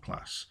managerial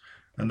class.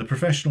 And the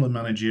professional and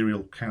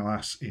managerial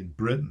class in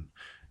Britain,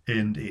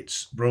 in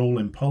its role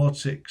in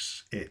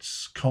politics,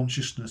 its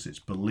consciousness, its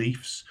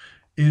beliefs,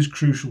 is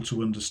crucial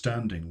to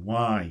understanding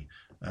why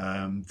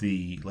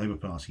the Labour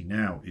Party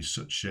now is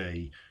such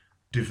a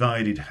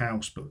divided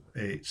house, but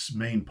its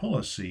main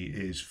policy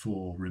is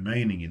for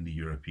remaining in the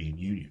European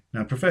Union.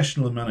 Now,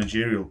 professional and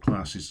managerial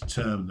class is a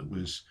term that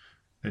was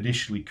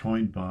initially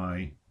coined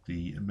by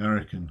the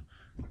American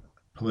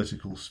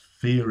political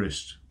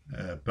theorist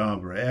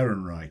Barbara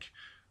Ehrenreich,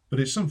 but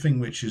it's something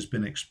which has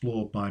been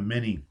explored by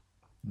many,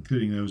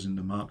 including those in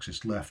the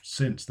Marxist left,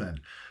 since then.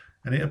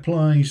 And it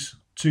applies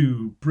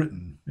to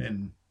Britain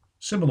in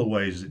similar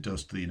ways as it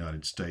does to the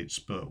United States,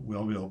 but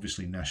with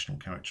obviously national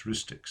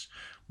characteristics.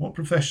 What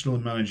professional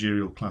and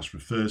managerial class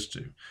refers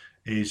to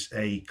is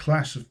a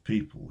class of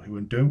people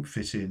who don't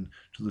fit in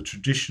to the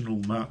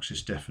traditional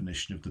Marxist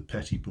definition of the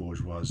petty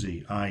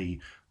bourgeoisie, i.e.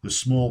 the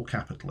small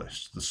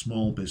capitalist, the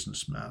small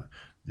businessman,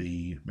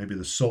 maybe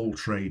the sole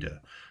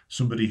trader,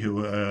 somebody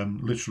who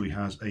literally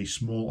has a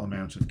small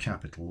amount of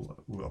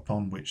capital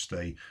upon which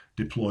they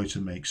deploy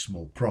to make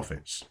small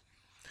profits.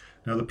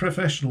 Now, the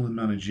professional and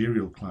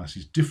managerial class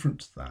is different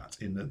to that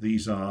in that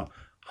these are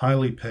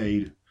highly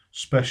paid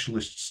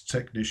specialists,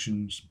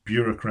 technicians,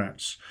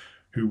 bureaucrats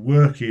who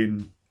work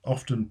in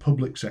often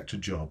public sector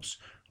jobs,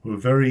 who are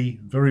very,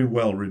 very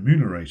well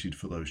remunerated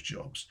for those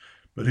jobs,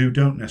 but who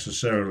don't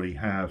necessarily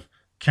have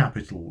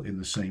capital in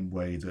the same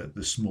way that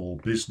the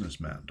small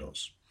businessman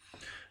does.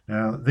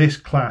 Now, this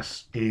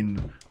class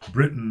in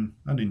Britain,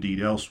 and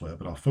indeed elsewhere,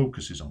 but our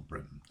focus is on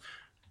Britain,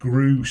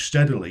 grew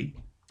steadily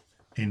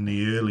in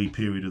the early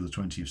period of the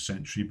 20th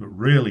century, but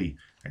really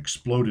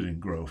exploded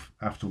in growth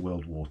after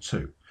World War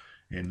II.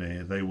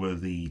 They were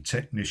the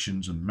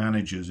technicians and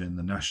managers in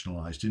the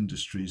nationalised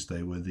industries.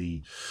 They were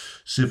the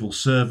civil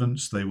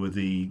servants. They were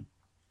the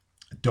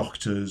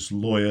doctors,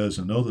 lawyers,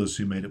 and others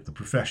who made up the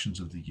professions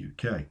of the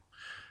UK.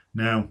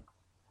 Now,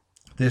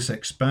 this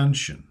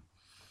expansion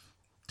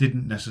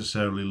didn't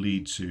necessarily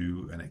lead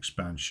to an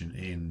expansion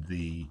in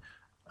the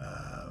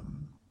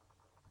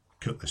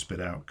cut this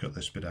bit out, cut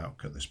this bit out,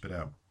 cut this bit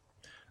out.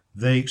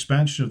 The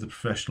expansion of the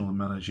professional and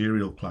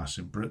managerial class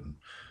in Britain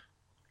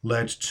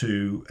led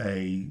to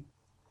a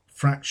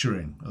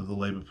fracturing of the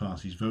Labour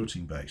Party's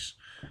voting base.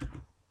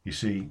 You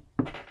see,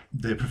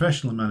 the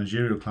professional and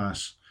managerial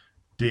class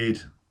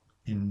did,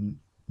 in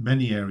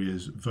many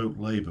areas, vote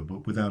Labour,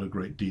 but without a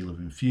great deal of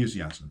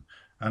enthusiasm.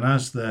 And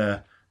as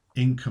their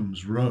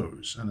incomes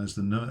rose and as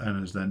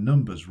their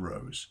numbers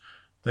rose,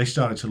 they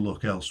started to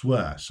look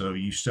elsewhere. So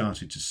you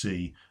started to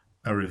see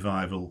a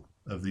revival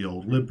of the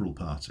old Liberal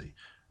Party.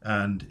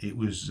 And it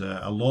was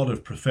a lot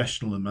of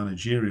professional and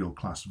managerial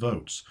class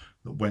votes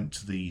that went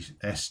to the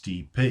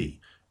SDP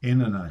in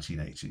the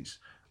 1980s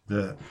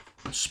that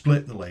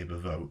split the Labour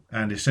vote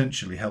and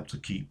essentially helped to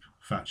keep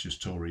Thatcher's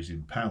Tories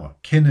in power.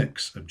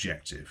 Kinnock's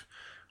objective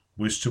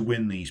was to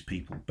win these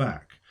people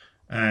back,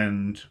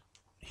 and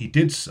he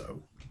did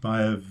so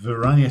by a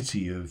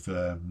variety of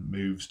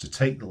moves to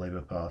take the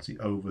Labour Party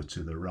over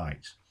to the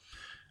right.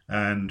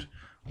 And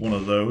One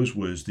of those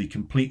was the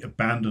complete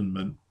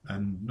abandonment,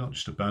 and not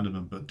just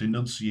abandonment, but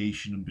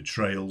denunciation and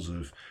betrayals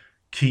of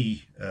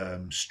key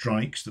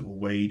strikes that were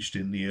waged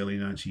in the early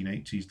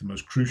 1980s, the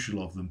most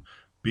crucial of them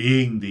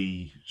being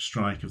the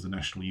strike of the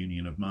National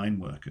Union of Mine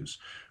Workers,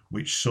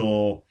 which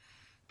saw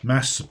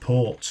mass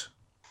support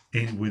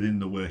within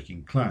the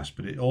working class,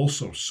 but it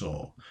also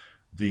saw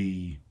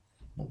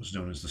what was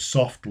known as the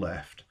soft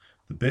left,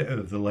 the bit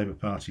of the Labour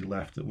Party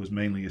left that was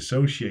mainly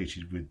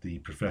associated with the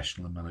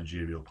professional and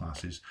managerial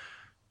classes,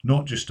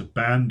 not just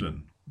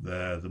abandon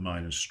the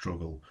miners'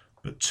 struggle,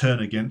 but turn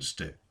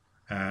against it,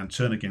 and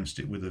turn against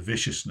it with a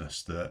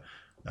viciousness that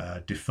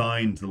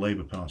defined the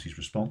Labour Party's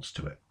response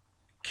to it.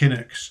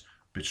 Kinnock's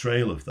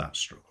betrayal of that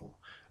struggle,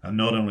 and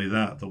not only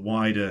that, the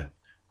wider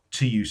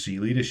TUC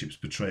leadership's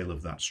betrayal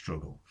of that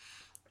struggle,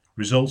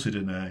 resulted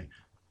in a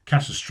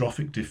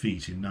catastrophic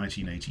defeat in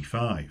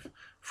 1985,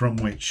 from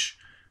which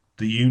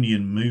the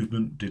union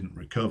movement didn't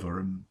recover,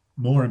 and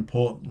more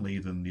importantly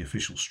than the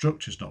official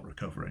structures not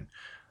recovering,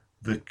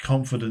 the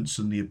confidence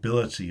and the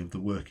ability of the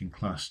working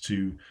class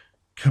to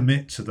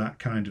commit to that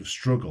kind of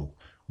struggle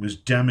was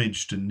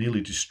damaged and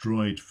nearly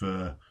destroyed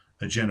for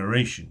a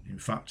generation. In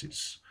fact,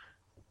 it's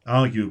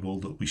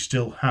arguable that we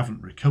still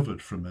haven't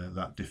recovered from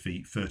that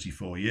defeat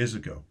 34 years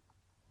ago.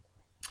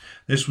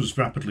 This was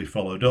rapidly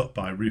followed up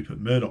by Rupert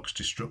Murdoch's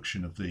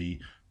destruction of the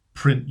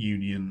print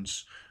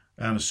unions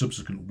and a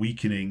subsequent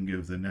weakening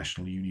of the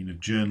National Union of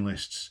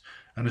Journalists,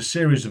 and a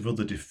series of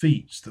other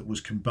defeats that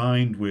was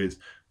combined with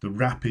the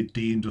rapid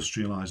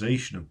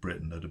deindustrialisation of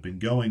Britain that had been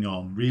going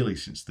on really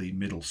since the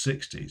middle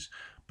 60s,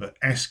 but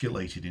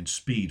escalated in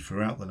speed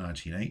throughout the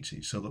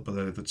 1980s, so that by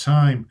the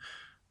time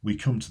we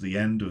come to the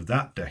end of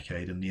that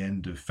decade and the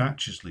end of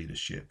Thatcher's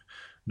leadership,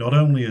 not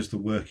only has the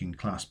working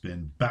class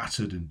been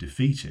battered and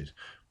defeated,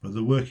 but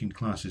the working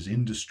class's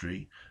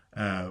industry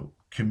and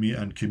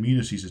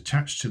communities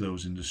attached to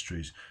those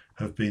industries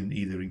have been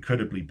either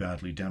incredibly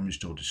badly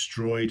damaged or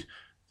destroyed.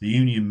 The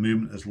union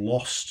movement has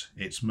lost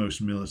its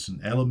most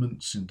militant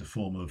elements in the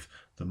form of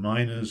the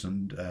miners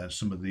and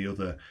some of the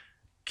other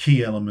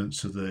key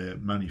elements of the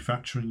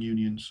manufacturing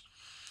unions.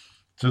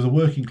 So the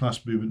working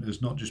class movement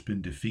has not just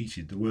been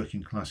defeated, the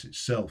working class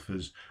itself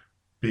has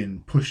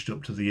been pushed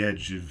up to the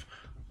edge of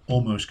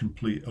almost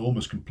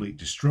complete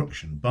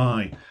destruction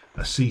by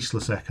a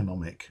ceaseless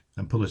economic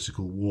and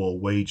political war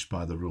waged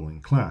by the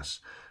ruling class.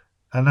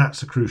 And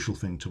that's a crucial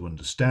thing to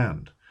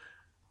understand.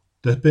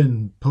 There have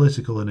been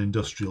political and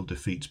industrial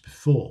defeats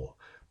before,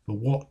 but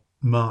what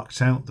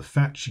marked out the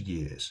Thatcher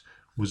years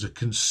was a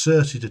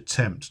concerted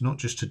attempt not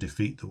just to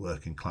defeat the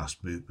working class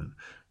movement,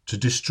 to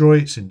destroy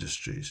its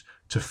industries,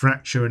 to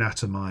fracture and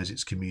atomise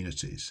its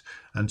communities,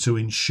 and to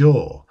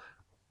ensure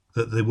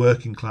that the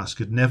working class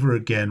could never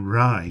again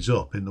rise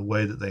up in the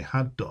way that they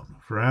had done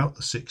throughout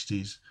the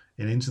 60s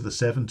and into the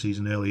 70s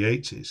and early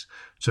 80s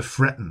to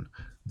threaten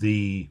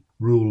the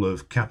rule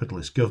of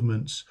capitalist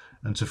governments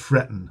and to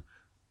threaten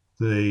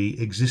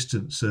the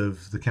existence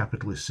of the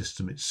capitalist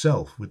system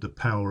itself with the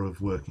power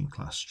of working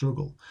class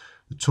struggle.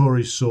 The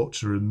Tories sought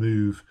to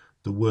remove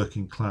the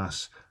working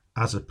class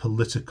as a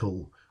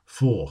political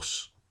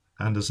force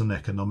and as an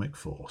economic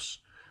force,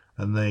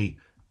 and they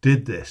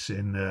did this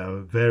in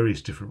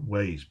various different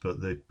ways,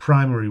 but the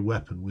primary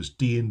weapon was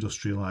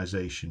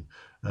deindustrialization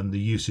and the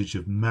usage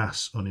of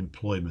mass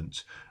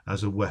unemployment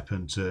as a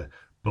weapon to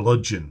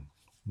bludgeon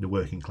the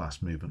working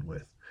class movement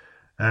with.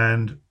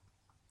 And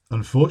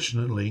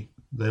unfortunately,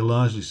 they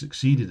largely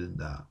succeeded in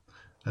that.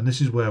 And this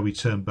is where we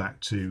turn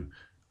back to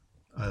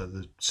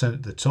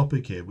the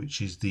topic here,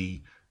 which is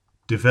the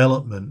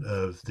development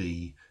of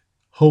the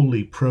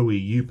wholly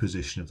pro-EU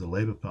position of the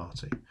Labour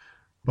Party.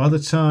 By the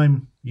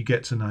time you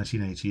get to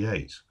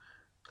 1988,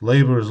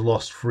 Labour has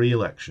lost 3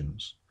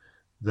 elections.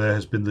 There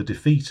has been the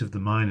defeat of the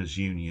miners'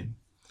 union,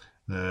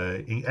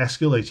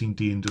 escalating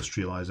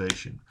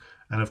deindustrialisation,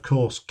 and of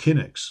course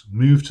Kinnock's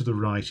move to the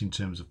right in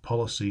terms of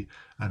policy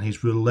and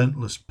his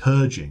relentless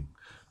purging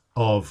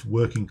of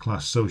working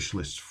class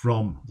socialists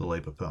from the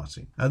Labour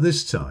Party. At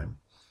this time,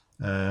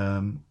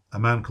 a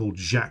man called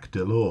Jacques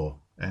Delors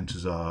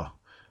enters our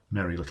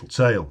merry little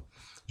tale.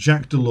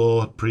 Jacques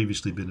Delors had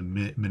previously been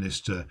a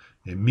minister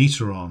in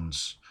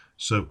Mitterrand's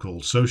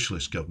so-called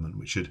socialist government,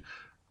 which had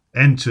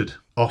entered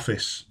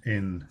office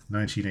in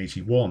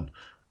 1981,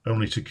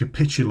 only to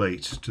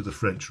capitulate to the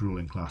French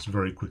ruling class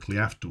very quickly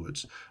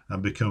afterwards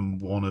and become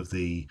one of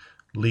the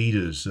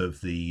leaders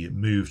of the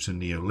move to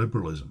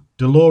neoliberalism.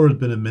 Delors had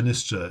been a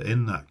minister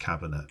in that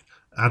cabinet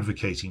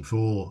advocating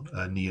for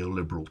a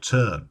neoliberal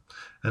turn,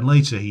 and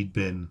later he'd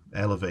been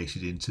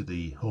elevated into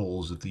the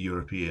halls of the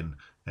European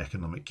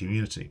Economic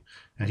Community,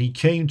 and he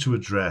came to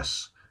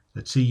address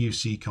the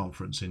TUC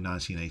conference in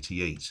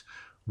 1988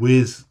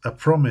 with a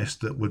promise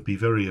that would be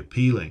very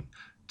appealing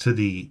to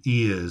the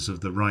ears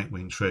of the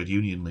right-wing trade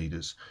union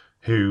leaders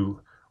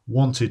who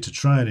wanted to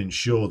try and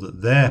ensure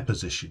that their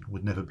position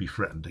would never be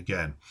threatened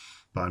again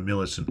by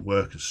militant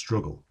workers'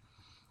 struggle.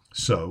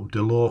 So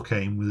Delors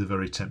came with a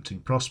very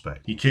tempting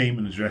prospect. He came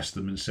and addressed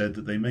them and said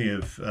that they may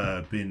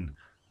have been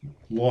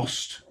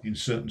lost in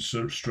certain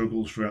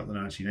struggles throughout the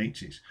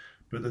 1980s,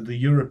 but that the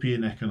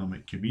European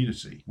Economic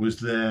Community was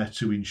there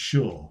to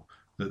ensure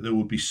that there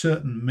would be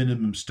certain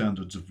minimum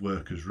standards of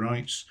workers'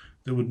 rights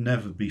that would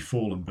never be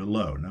fallen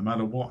below, no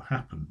matter what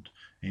happened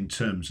in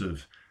terms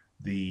of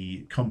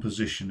the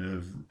composition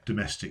of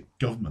domestic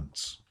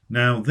governments.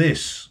 Now,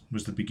 this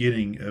was the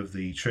beginning of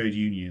the Trade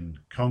Union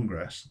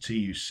Congress,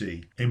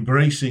 TUC,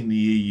 embracing the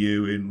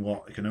EU in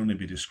what can only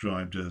be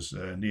described as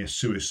a near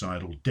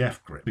suicidal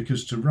death grip,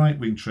 because to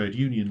right-wing trade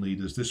union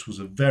leaders, this was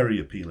a very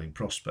appealing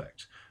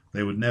prospect.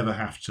 They would never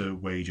have to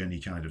wage any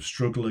kind of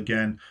struggle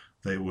again.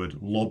 They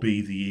would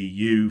lobby the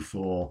EU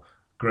for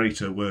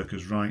greater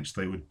workers' rights.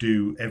 They would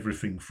do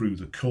everything through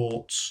the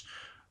courts.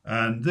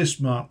 And this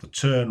marked the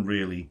turn,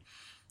 really,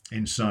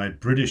 inside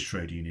British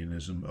trade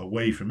unionism,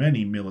 away from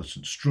any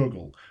militant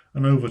struggle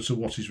and over to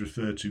what is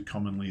referred to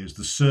commonly as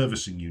the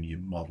servicing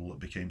union model that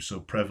became so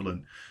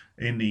prevalent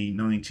in the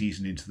 90s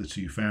and into the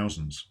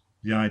 2000s.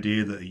 The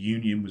idea that a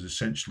union was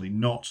essentially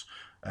not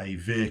a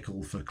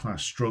vehicle for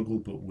class struggle,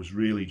 but was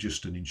really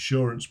just an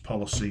insurance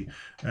policy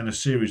and a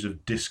series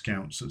of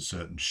discounts at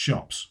certain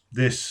shops.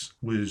 This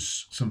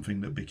was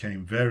something that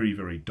became very,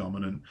 very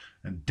dominant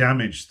and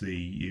damaged the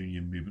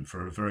union movement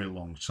for a very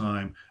long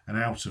time, and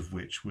out of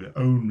which we're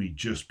only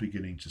just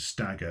beginning to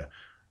stagger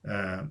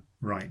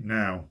right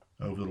now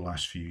over the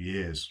last few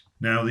years.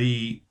 Now,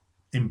 the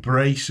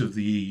embrace of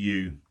the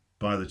EU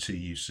by the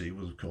TUC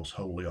was, of course,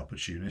 wholly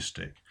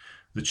opportunistic.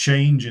 The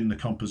change in the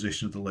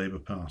composition of the Labour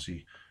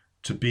Party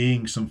to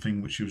being something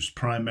which was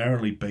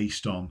primarily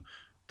based on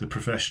the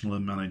professional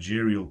and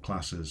managerial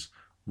classes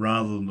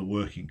rather than the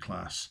working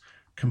class,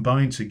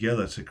 combined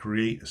together to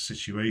create a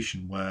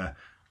situation where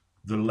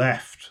the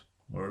left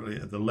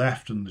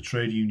and the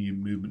trade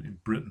union movement in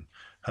Britain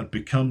had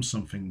become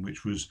something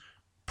which was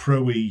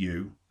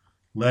pro-EU,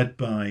 led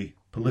by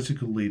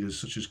political leaders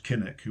such as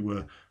Kinnock, who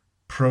were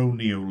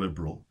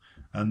pro-neoliberal.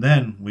 And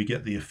then we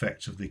get the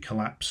effect of the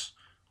collapse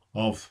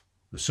of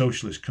the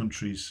socialist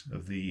countries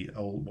of the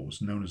old, what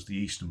was known as the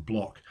Eastern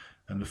Bloc,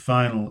 and the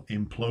final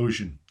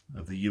implosion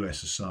of the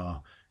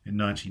USSR in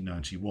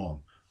 1991.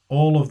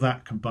 All of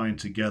that combined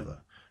together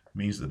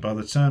means that by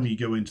the time you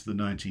go into the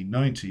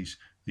 1990s,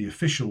 the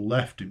official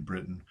left in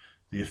Britain,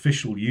 the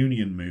official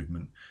union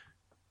movement,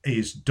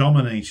 is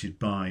dominated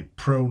by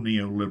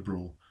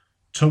pro-neoliberal,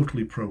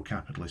 totally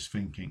pro-capitalist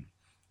thinking.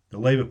 The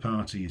Labour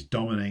Party is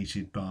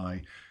dominated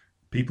by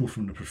people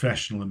from the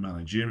professional and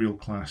managerial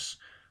class.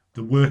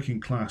 The working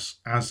class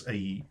as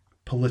a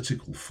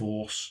political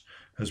force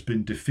has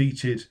been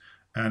defeated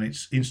and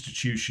its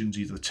institutions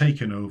either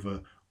taken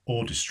over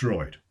or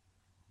destroyed.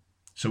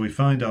 So we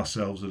find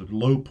ourselves at a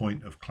low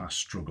point of class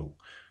struggle,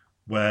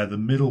 where the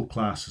middle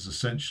class has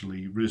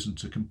essentially risen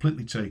to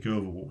completely take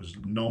over what was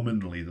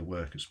nominally the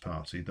Workers'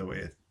 Party, though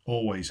it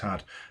always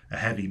had a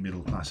heavy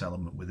middle class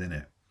element within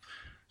it.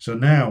 So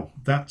now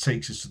that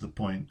takes us to the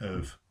point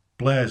of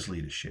Blair's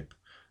leadership.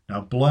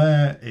 Now,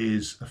 Blair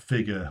is a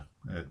figure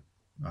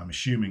I'm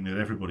assuming that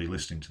everybody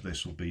listening to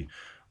this will be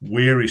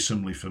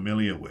wearisomely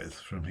familiar with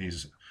from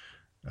his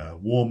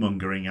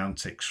warmongering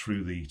antics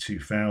through the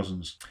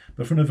 2000s.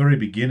 But from the very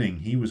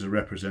beginning, he was a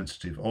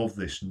representative of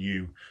this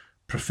new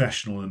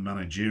professional and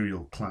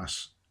managerial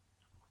class,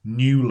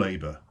 New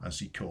Labour, as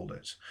he called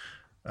it.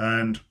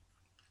 And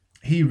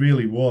he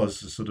really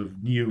was a sort of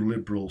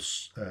neoliberal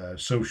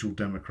social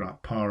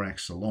democrat par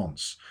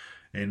excellence,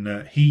 in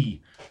that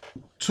he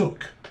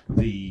took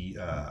the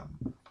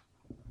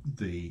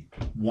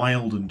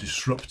wild and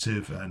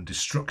disruptive and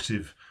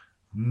destructive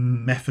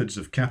methods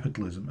of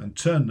capitalism and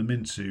turned them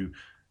into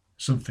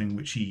something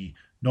which he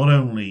not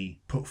only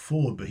put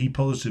forward, but he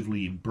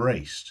positively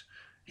embraced.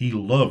 He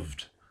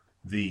loved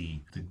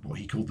the what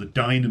he called the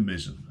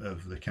dynamism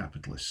of the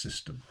capitalist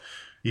system,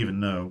 even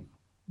though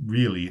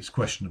really it's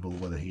questionable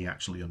whether he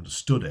actually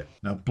understood it.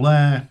 Now,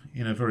 Blair,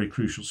 in a very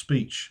crucial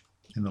speech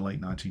in the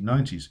late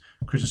 1990s,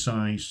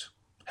 criticised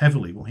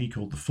heavily what he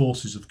called the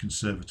forces of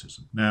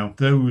conservatism. Now,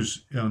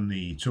 those on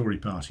the Tory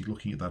party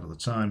looking at that at the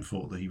time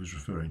thought that he was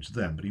referring to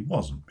them, but he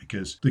wasn't,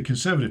 because the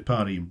Conservative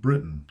Party in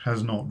Britain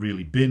has not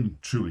really been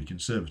truly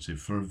conservative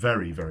for a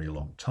very, very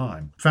long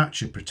time.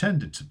 Thatcher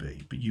pretended to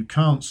be, but you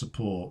can't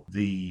support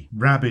the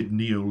rabid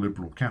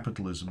neoliberal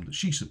capitalism that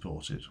she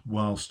supported,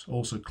 whilst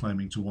also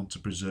claiming to want to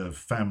preserve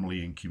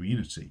family and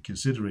community,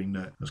 considering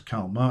that, as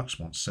Karl Marx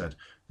once said,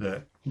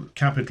 that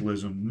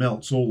capitalism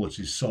melts all that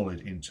is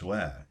solid into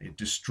air. It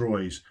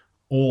destroys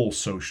all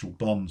social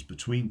bonds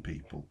between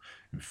people.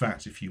 In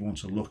fact, if you want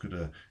to look at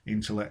an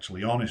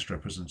intellectually honest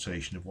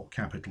representation of what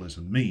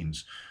capitalism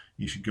means,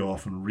 you should go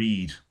off and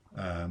read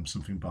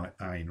something by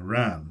Ayn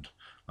Rand,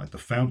 like The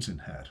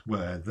Fountainhead,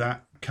 where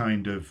that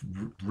kind of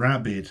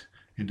rabid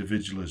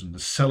individualism, the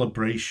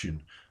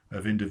celebration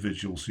of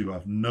individuals who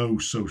have no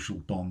social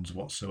bonds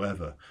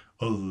whatsoever,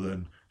 other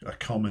than a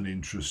common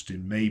interest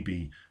in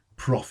maybe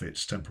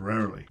profits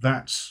temporarily.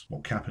 That's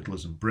what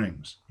capitalism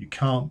brings. You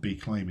can't be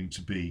claiming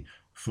to be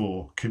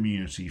for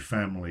community,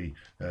 family,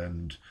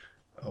 and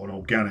an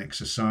organic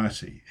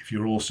society if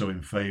you're also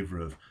in favour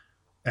of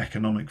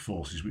economic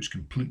forces which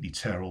completely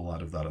tear all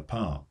of that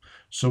apart.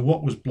 So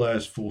what was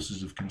Blair's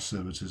Forces of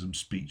Conservatism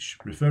speech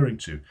referring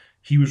to?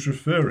 He was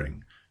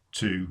referring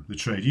to the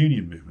trade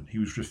union movement. He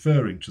was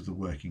referring to the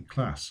working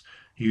class.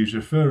 He was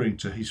referring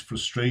to his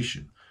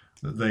frustration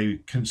that they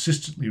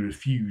consistently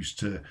refused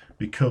to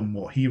become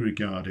what he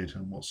regarded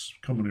and what's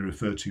commonly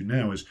referred to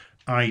now as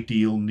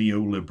ideal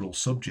neoliberal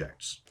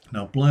subjects.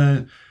 Now,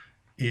 Blair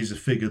is a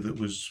figure that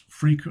was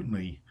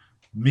frequently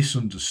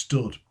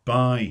misunderstood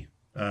by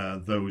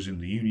those in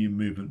the union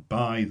movement,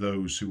 by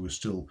those who were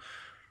still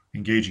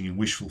engaging in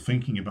wishful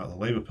thinking about the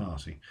Labour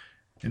Party,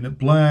 in that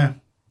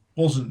Blair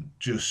wasn't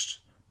just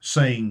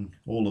saying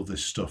all of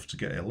this stuff to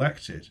get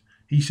elected.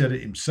 He said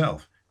it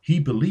himself. He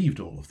believed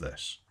all of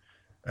this.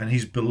 And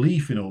his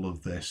belief in all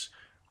of this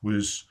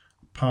was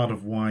part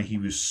of why he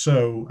was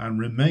so, and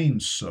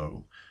remains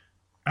so,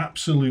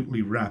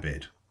 absolutely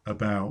rabid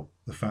about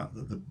the fact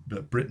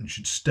that Britain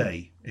should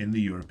stay in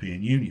the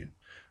European Union.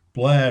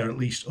 Blair at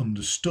least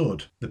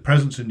understood the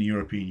presence in the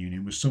European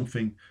Union was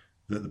something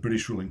that the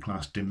British ruling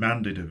class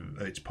demanded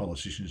of its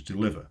politicians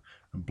deliver.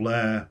 And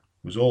Blair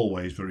was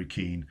always very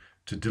keen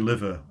to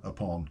deliver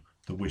upon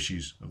the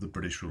wishes of the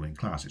British ruling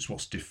class. It's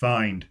what's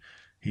defined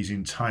his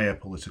entire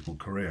political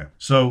career.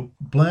 So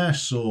Blair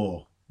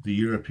saw the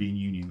European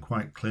Union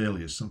quite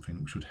clearly as something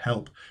which would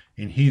help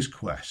in his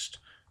quest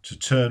to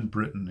turn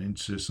Britain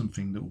into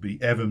something that will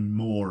be ever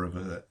more of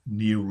a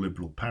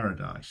neoliberal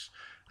paradise.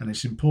 And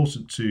it's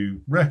important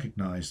to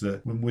recognise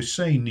that when we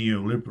say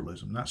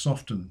neoliberalism, that's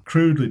often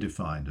crudely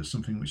defined as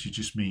something which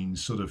just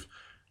means sort of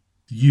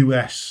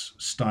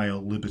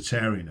US-style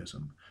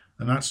libertarianism.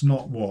 And that's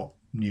not what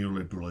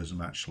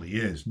neoliberalism actually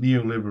is.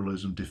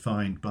 Neoliberalism,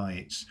 defined by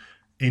its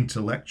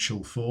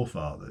intellectual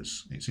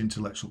forefathers, its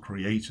intellectual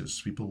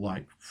creators, people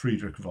like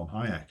Friedrich von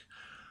Hayek,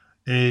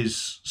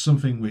 is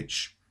something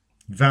which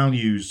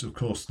values, of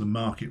course, the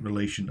market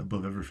relation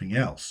above everything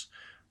else.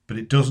 But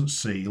it doesn't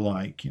see,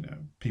 like,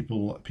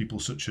 people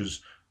such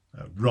as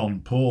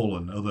Ron Paul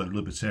and other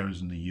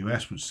libertarians in the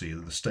US would see,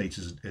 that the state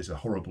is a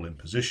horrible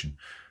imposition.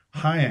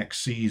 Hayek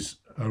sees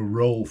a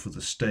role for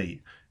the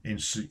state in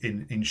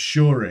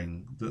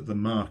ensuring that the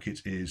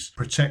market is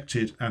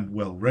protected and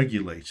well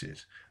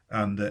regulated,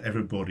 and that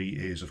everybody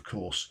is, of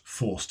course,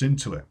 forced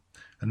into it.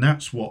 And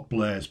that's what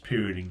Blair's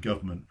period in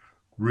government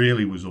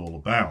really was all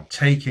about,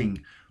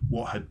 taking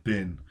what had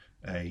been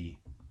a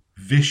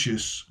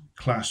vicious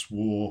class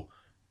war,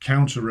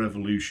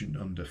 counter-revolution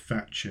under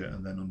Thatcher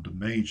and then under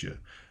Major,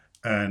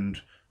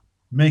 and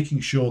making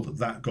sure that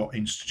that got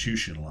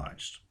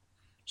institutionalised.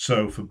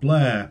 So for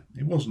Blair,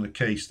 it wasn't a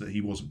case that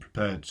he wasn't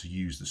prepared to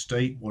use the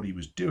state. What he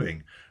was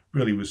doing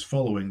really was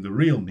following the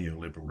real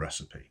neoliberal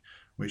recipe,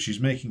 which is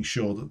making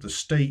sure that the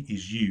state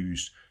is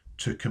used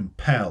to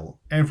compel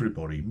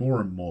everybody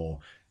more and more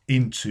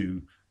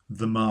into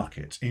the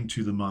market,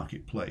 into the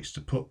marketplace,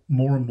 to put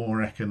more and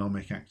more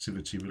economic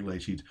activity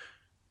related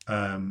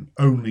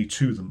only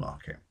to the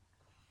market.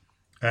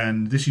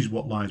 And this is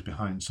what lies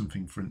behind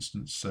something, for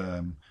instance,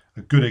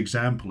 a good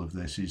example of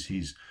this is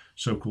his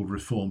so-called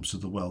reforms to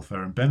the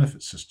welfare and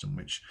benefit system,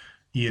 which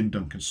Ian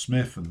Duncan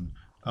Smith and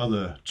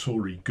other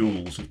Tory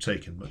ghouls have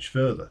taken much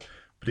further.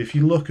 But if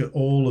you look at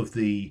all of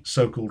the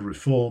so-called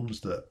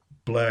reforms that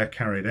Blair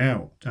carried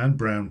out and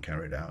Brown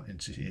carried out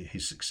into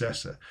his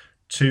successor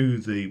to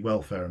the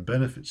welfare and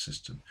benefit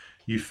system,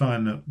 you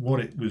find that what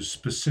it was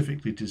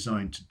specifically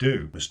designed to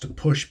do was to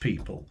push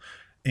people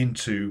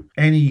into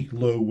any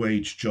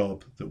low-wage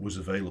job that was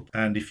available.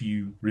 And if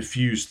you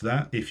refused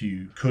that, if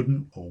you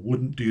couldn't or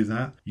wouldn't do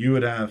that, you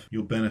would have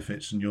your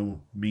benefits and your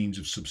means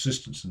of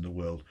subsistence in the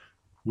world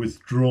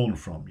withdrawn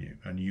from you,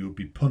 and you would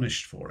be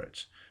punished for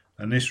it.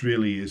 And this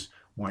really is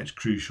why it's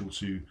crucial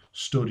to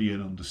study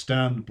and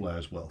understand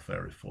Blair's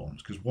welfare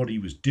reforms, because what he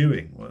was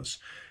doing was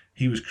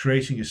he was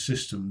creating a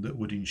system that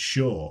would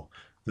ensure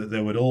that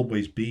there would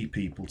always be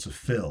people to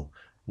fill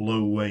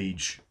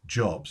low-wage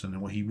jobs. And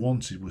what he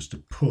wanted was to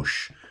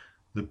push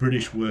the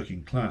British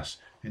working class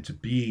into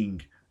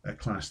being a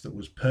class that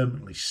was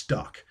permanently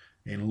stuck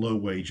in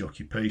low-wage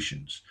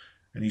occupations.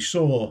 And he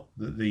saw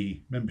that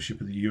the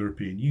membership of the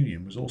European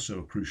Union was also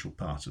a crucial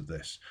part of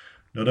this.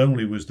 Not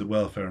only was the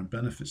welfare and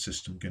benefit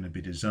system going to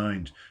be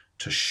designed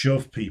to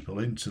shove people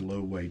into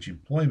low-wage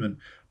employment,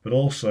 but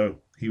also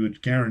he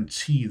would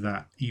guarantee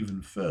that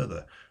even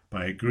further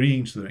by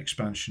agreeing to the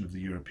expansion of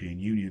the European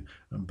Union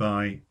and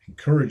by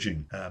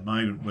encouraging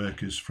migrant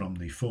workers from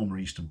the former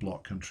Eastern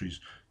Bloc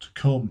countries to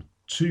come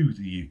to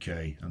the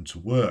UK and to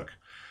work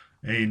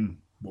in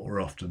what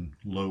were often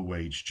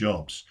low-wage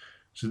jobs.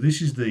 So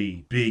this is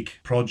the big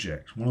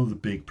project, one of the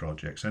big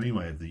projects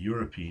anyway, of the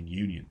European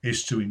Union,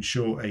 is to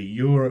ensure a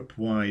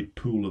Europe-wide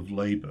pool of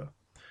labour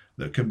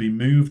that can be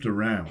moved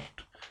around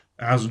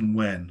as and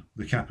when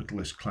the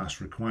capitalist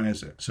class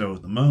requires it. So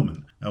at the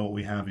moment, what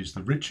we have is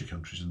the richer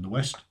countries in the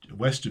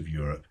west of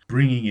Europe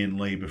bringing in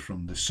labour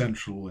from the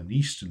central and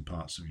eastern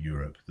parts of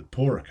Europe, the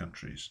poorer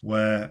countries,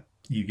 where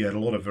you get a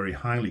lot of very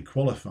highly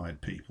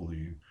qualified people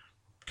who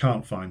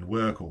can't find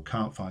work or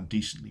can't find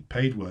decently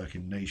paid work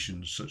in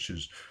nations such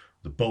as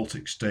the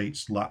Baltic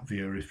states,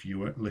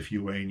 Latvia,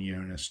 Lithuania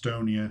and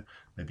Estonia,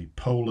 maybe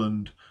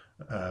Poland,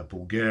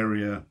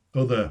 Bulgaria,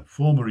 other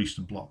former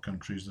Eastern Bloc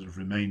countries that have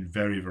remained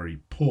very, very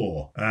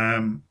poor.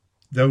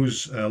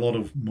 Those a lot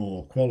of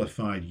more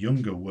qualified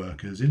younger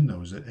workers in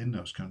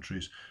those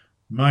countries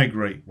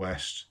migrate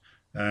west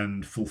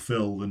and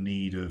fulfill the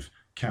need of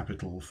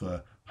capital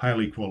for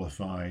highly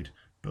qualified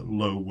but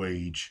low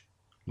wage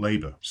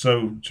labour.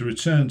 So to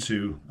return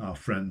to our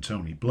friend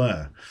Tony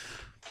Blair,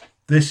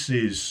 this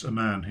is a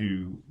man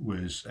who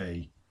was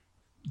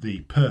the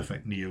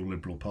perfect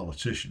neoliberal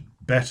politician,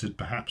 bettered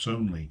perhaps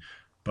only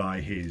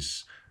by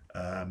his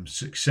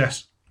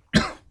success,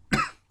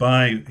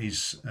 by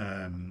his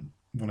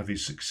one of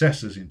his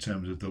successors in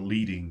terms of the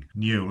leading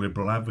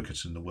neoliberal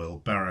advocate in the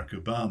world, Barack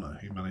Obama,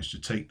 who managed to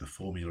take the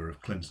formula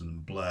of Clinton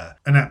and Blair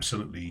and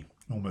absolutely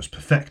almost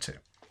perfect it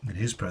in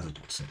his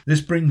presidency. This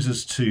brings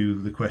us to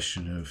the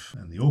question of,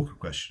 and the awkward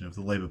question of,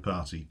 the Labour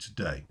Party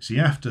today. See,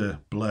 after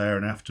Blair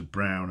and after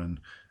Brown and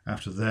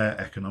after their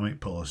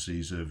economic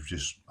policies of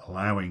just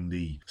allowing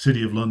the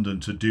City of London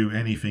to do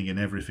anything and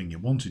everything it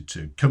wanted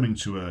to, coming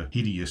to a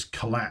hideous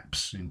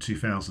collapse in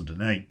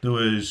 2008, there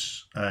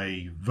was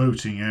a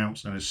voting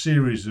out and a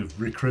series of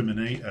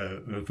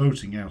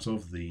voting out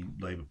of the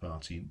Labour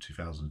Party in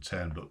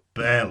 2010, but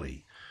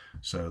barely.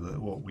 So that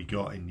what we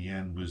got in the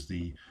end was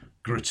the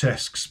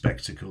grotesque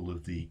spectacle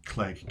of the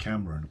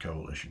Clegg-Cameron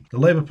coalition. The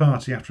Labour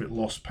Party, after it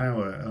lost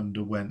power,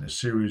 underwent a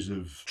series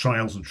of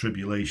trials and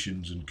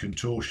tribulations and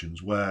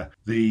contortions where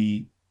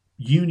the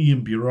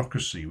union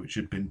bureaucracy, which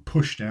had been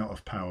pushed out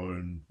of power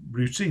and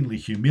routinely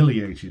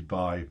humiliated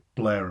by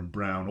Blair and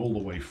Brown all the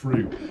way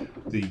through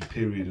the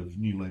period of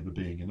New Labour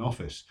being in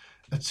office,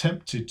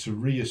 attempted to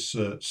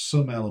reassert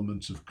some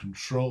element of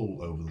control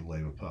over the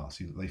Labour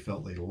Party that they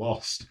felt they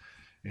lost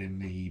in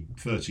the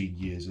 13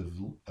 years of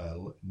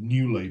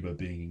New Labour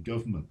being in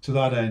government. To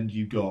that end,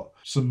 you got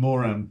some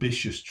more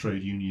ambitious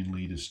trade union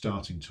leaders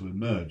starting to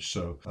emerge.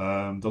 So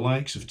the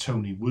likes of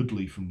Tony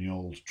Woodley from the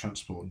old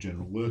Transport and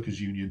General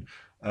Workers Union,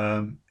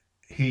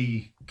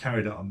 he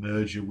carried out a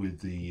merger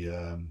with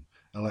the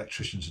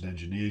Electricians and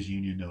Engineers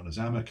Union known as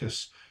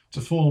Amicus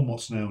to form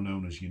what's now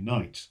known as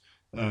Unite.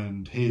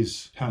 And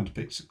his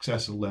hand-picked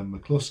successor, Len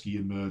McCluskey,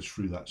 emerged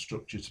through that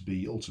structure to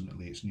be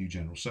ultimately its new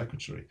General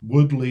Secretary.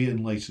 Woodley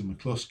and later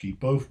McCluskey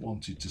both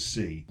wanted to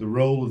see the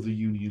role of the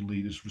union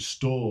leaders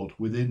restored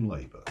within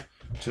Labour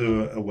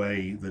to a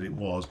way that it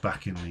was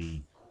back in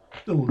the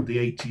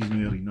 80s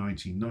and early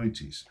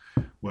 1990s,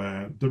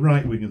 where the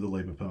right wing of the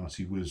Labour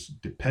Party was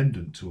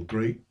dependent to a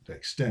great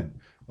extent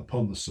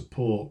upon the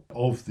support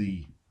of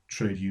the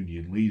trade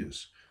union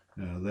leaders.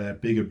 Their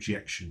big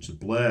objection to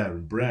Blair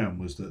and Brown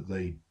was that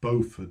they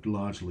both had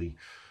largely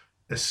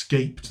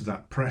escaped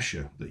that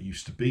pressure that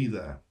used to be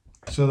there.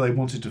 So they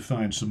wanted to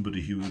find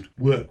somebody who would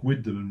work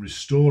with them in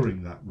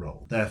restoring that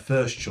role. Their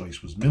first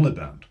choice was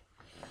Miliband.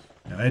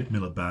 Now, Ed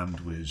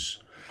Miliband was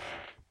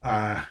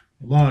a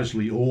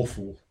largely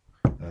awful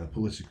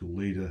political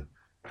leader,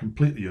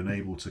 completely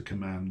unable to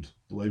command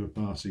the Labour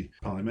Party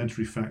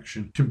parliamentary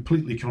faction,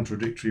 completely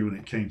contradictory when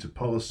it came to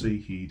policy.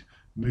 He'd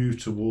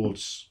move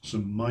towards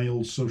some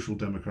mild social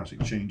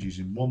democratic changes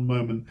in one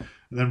moment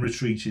and then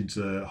retreat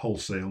into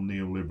wholesale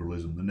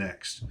neoliberalism the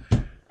next.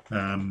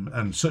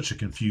 And such a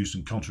confused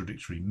and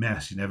contradictory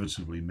mess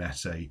inevitably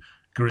met a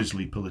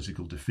grisly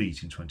political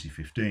defeat in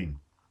 2015.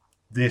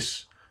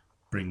 This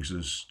brings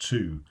us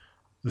to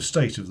the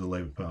state of the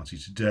Labour Party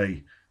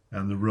today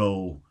and the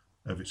role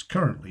of its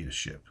current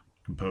leadership,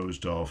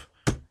 composed of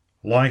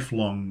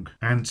lifelong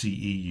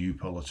anti-EU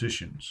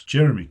politicians,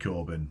 Jeremy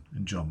Corbyn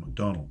and John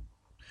McDonnell.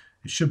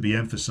 It should be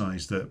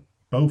emphasised that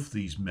both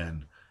these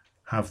men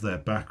have their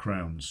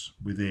backgrounds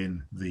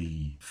within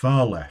the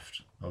far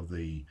left of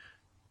the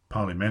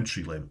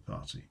parliamentary Labour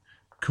Party.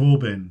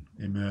 Corbyn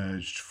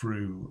emerged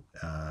through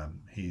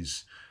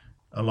his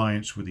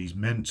alliance with his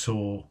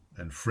mentor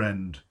and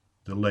friend,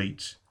 the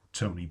late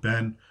Tony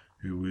Benn,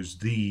 who was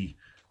the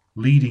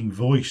leading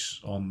voice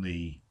on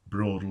the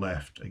broad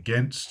left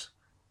against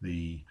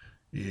the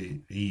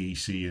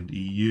EEC and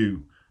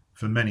EU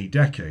for many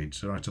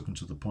decades, right up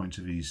until the point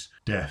of his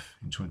death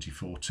in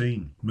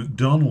 2014.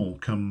 McDonnell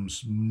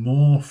comes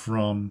more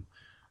from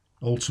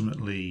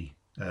ultimately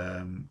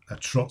a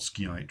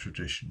Trotskyite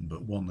tradition,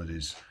 but one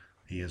that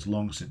he has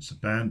long since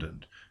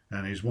abandoned,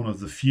 and is one of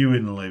the few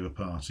in the Labour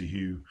Party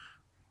who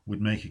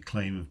would make a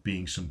claim of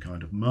being some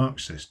kind of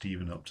Marxist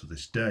even up to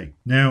this day.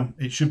 Now,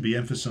 it should be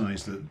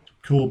emphasised that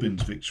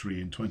Corbyn's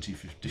victory in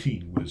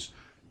 2015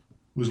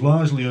 was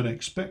largely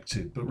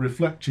unexpected, but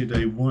reflected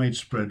a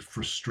widespread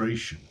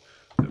frustration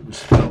that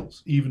was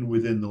felt even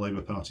within the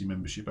Labour Party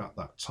membership at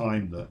that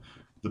time, that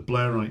the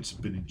Blairites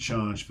have been in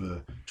charge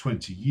for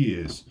 20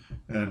 years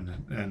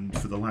and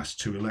for the last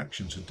two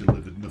elections have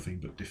delivered nothing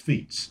but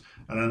defeats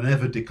and an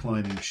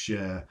ever-declining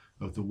share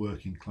of the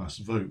working class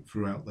vote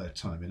throughout their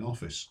time in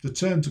office. The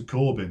turn to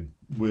Corbyn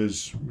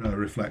was a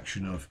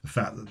reflection of the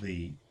fact that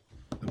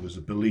there was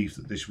a belief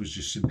that this was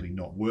just simply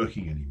not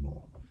working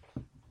anymore.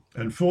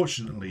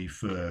 Unfortunately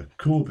for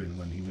Corbyn,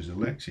 when he was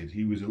elected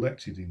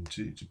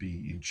to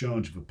be in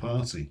charge of a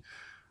party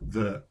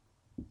that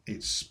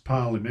its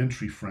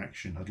parliamentary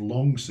fraction had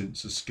long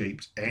since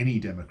escaped any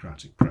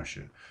democratic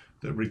pressure,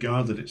 that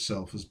regarded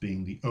itself as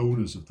being the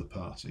owners of the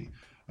party,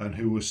 and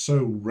who was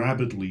so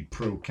rabidly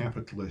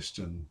pro-capitalist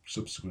and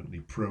subsequently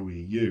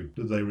pro-EU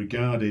that they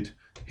regarded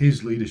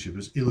his leadership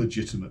as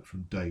illegitimate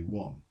from day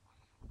one.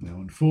 Now,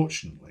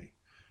 unfortunately,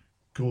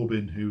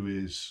 Corbyn, who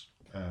is,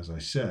 as I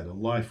said, a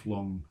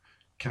lifelong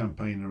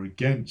campaigner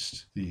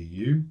against the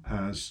EU,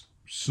 has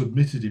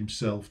submitted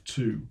himself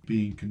to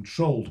being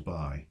controlled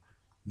by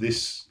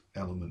this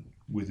element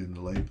within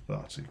the Labour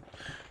Party.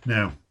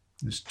 Now,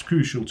 it's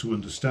crucial to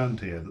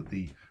understand here that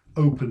the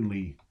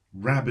openly,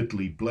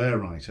 rabidly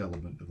Blairite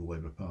element of the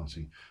Labour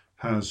Party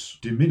has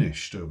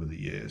diminished over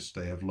the years.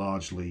 They have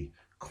largely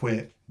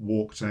quit,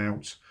 walked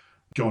out,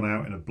 gone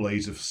out in a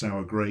blaze of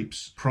sour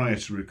grapes. Prior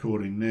to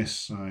recording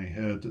this, I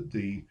heard that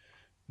the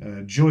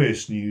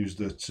joyous news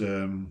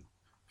that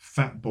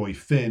Fat Boy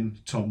Finn,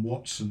 Tom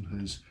Watson,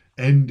 has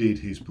ended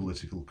his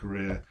political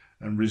career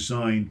and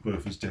resigned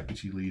both as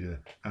deputy leader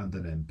and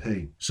an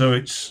MP. So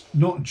it's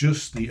not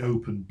just the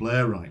open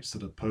Blairites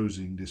that are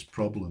posing this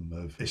problem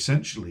of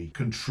essentially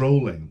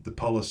controlling the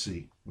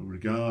policy with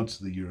regard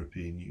to the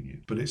European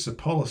Union, but it's a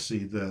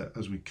policy that,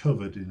 as we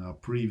covered in our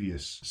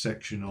previous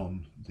section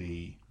on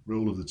the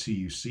role of the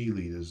TUC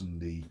leaders and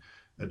the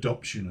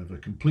adoption of a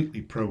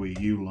completely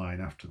pro-EU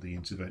line after the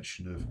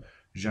intervention of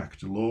Jacques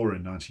Delors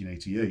in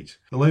 1988.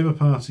 The Labour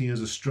Party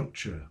as a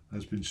structure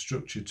has been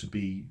structured to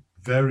be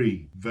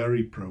very,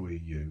 very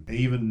pro-EU.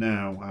 Even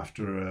now,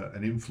 after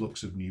an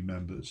influx of new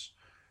members,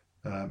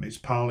 its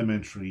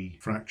parliamentary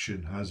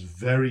fraction has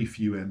very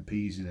few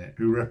MPs in it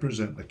who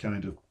represent the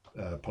kind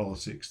of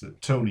politics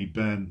that Tony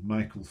Benn,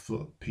 Michael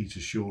Foot, Peter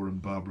Shaw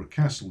and Barbara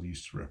Castle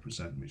used to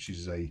represent, which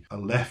is a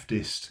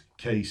leftist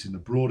case in the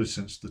broader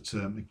sense of the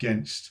term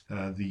against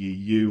the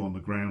EU on the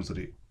grounds that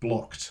it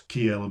blocked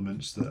key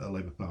elements that a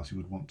Labour Party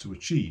would want to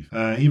achieve.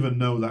 Even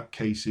though that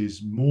case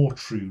is more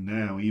true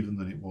now even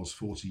than it was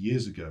 40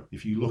 years ago,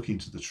 if you look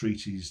into the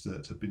treaties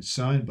that have been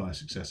signed by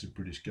successive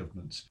British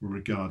governments with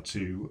regard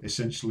to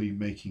essentially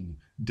making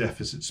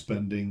deficit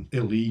spending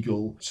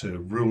illegal, to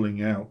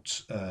ruling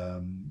out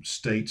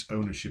state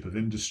ownership of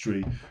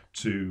industry,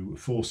 to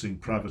forcing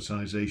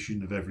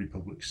privatisation of every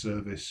public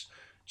service,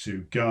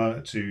 to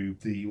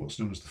the what's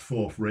known as the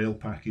fourth rail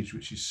package,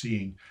 which is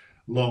seeing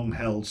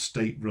long-held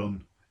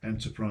state-run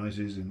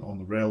enterprises on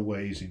the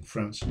railways in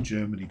France and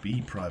Germany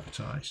be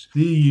privatised.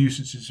 The EU,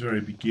 since its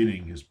very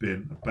beginning, has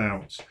been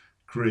about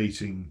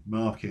creating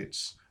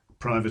markets,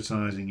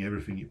 privatising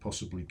everything it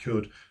possibly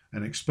could,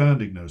 and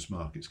expanding those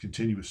markets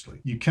continuously.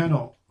 You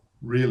cannot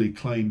really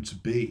claim to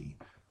be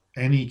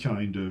any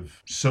kind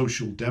of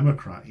social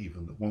democrat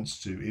even that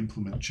wants to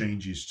implement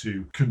changes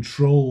to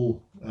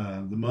control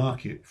the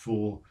market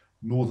for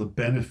more the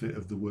benefit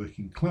of the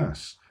working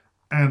class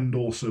and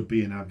also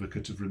be an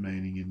advocate of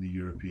remaining in the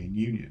European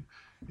Union.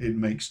 It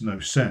makes no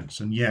sense,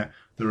 and yet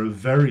there are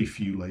very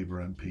few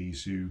Labour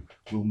MPs who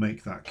will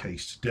make that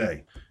case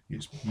today.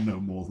 It's no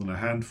more than a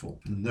handful,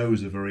 and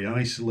those are very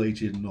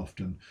isolated and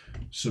often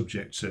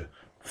subject to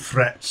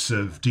threats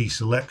of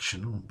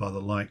deselection by the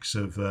likes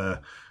of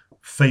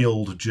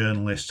failed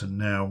journalist and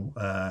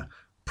now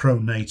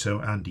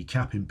pro-NATO Andy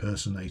Capp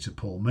impersonator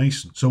Paul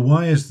Mason. So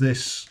why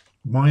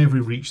have we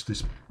reached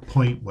this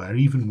point where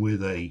even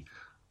with a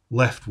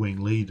left-wing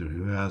leader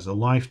who has a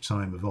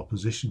lifetime of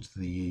opposition to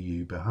the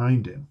EU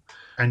behind him,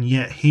 and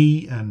yet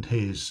he and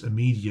his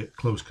immediate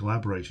close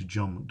collaborator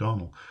John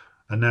McDonnell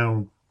are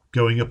now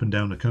going up and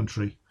down the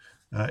country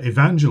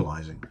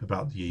evangelising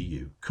about the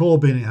EU.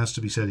 Corbyn, it has to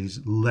be said,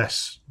 is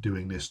less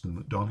doing this than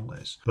McDonnell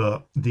is,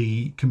 but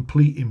the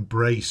complete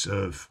embrace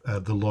of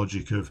the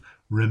logic of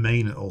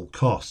remain at all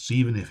costs,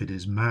 even if it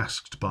is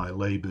masked by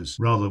Labour's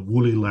rather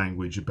woolly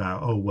language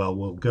about, oh, well,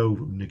 we'll go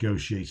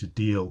negotiate a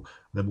deal,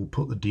 then we'll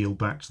put the deal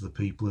back to the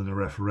people in a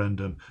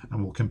referendum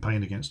and we'll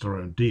campaign against our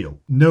own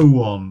deal. No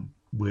one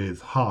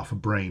with half a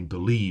brain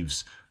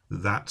believes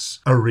that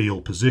that's a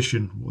real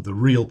position. The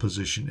real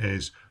position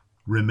is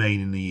remain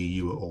in the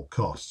EU at all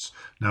costs.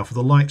 Now, for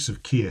the likes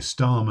of Keir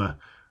Starmer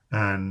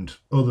and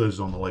others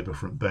on the Labour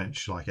front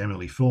bench, like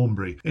Emily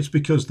Thornberry, it's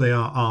because they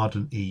are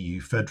ardent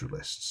EU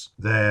federalists.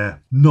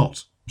 They're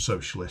not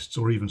socialists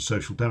or even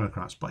social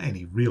democrats by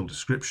any real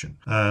description.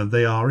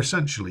 They are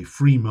essentially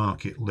free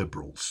market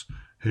liberals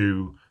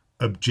who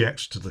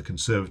object to the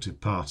Conservative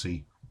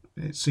Party,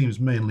 it seems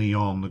mainly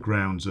on the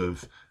grounds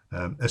of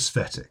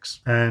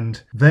aesthetics.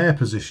 And their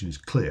position is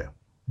clear.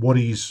 What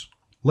is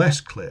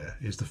less clear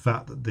is the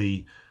fact that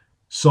the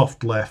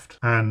soft left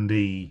and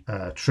the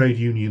trade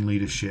union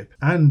leadership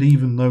and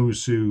even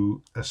those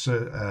who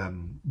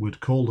would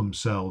call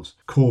themselves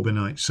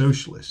Corbynite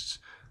socialists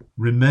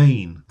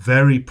remain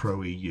very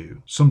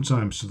pro-EU,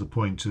 sometimes to the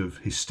point of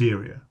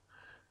hysteria.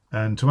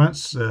 And to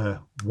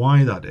answer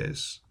why that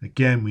is,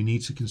 again, we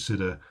need to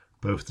consider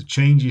both the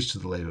changes to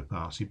the Labour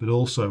Party, but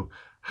also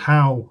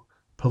how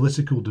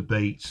political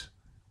debate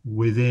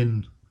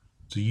within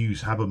to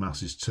use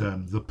Habermas's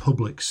term, the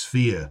public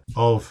sphere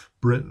of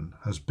Britain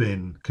has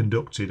been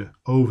conducted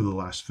over the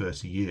last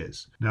 30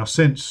 years. Now,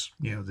 since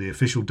the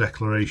official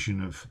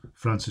declaration of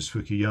Francis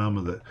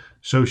Fukuyama that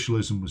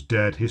socialism was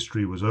dead,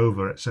 history was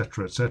over,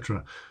 etc.,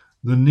 etc.,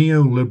 the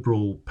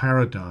neoliberal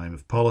paradigm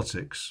of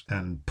politics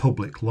and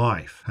public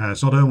life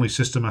has not only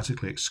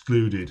systematically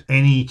excluded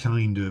any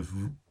kind of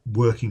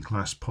working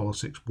class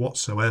politics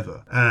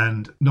whatsoever,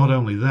 and not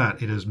only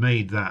that, it has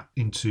made that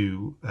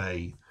into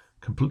a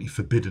completely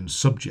forbidden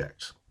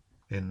subject,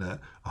 in that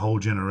a whole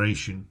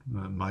generation,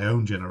 my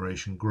own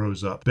generation,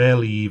 grows up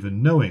barely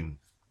even knowing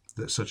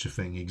that such a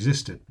thing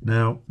existed.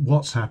 Now,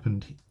 what's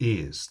happened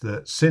is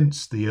that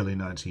since the early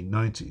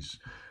 1990s,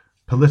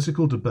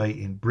 political debate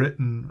in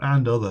Britain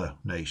and other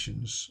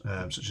nations,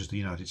 such as the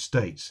United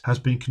States, has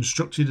been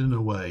constructed in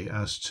a way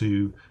as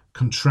to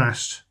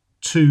contrast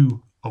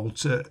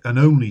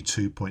only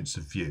two points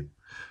of view.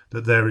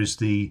 That there is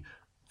the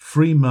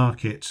free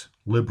market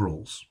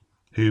liberals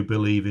who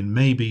believe in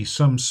maybe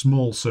some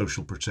small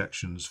social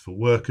protections for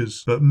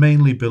workers, but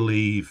mainly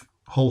believe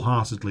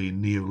wholeheartedly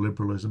in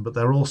neoliberalism, but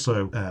they're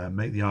also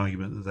make the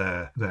argument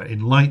that they're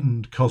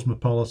enlightened,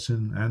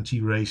 cosmopolitan,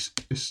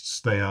 anti-racists,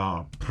 they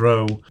are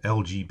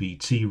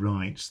pro-LGBT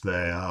rights,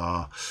 they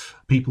are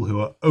people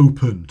who are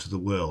open to the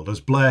world. As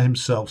Blair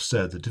himself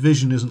said, the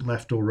division isn't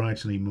left or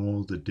right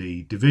anymore,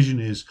 the division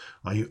is,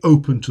 are you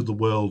open to the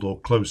world or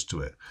close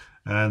to it?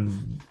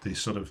 And the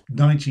sort of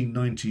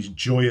 1990s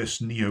joyous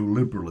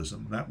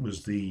neoliberalism, that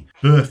was the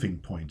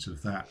birthing point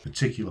of that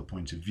particular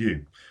point of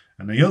view.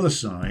 And the other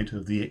side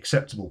of the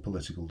acceptable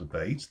political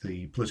debate,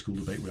 the political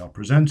debate we are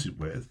presented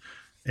with,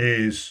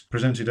 is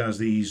presented as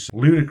these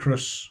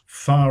ludicrous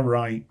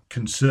far-right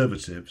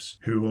conservatives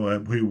who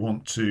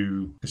want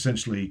to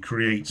essentially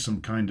create some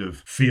kind of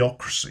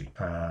theocracy.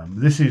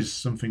 This is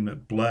something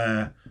that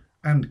Blair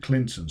and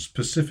Clinton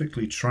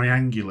specifically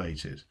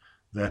triangulated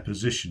their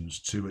positions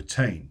to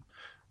attain,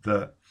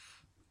 that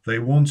they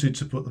wanted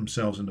to put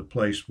themselves in a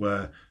place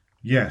where,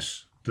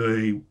 yes,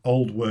 the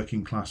old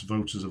working class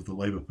voters of the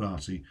Labour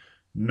Party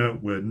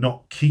were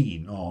not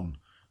keen on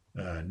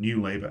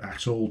New Labour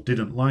at all,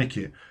 didn't like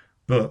it,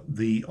 but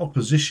the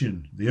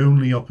opposition, the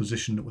only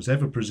opposition that was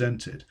ever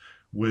presented,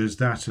 was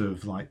that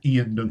of like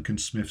Ian Duncan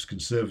Smith's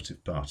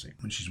Conservative Party,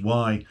 which is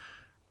why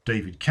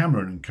David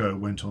Cameron and co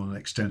went on an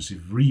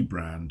extensive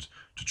rebrand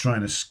to try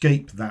and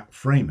escape that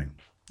framing,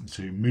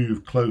 to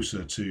move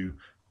closer to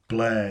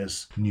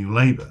Blair's New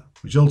Labour,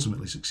 which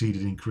ultimately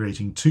succeeded in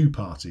creating two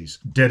parties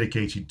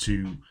dedicated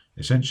to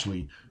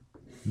essentially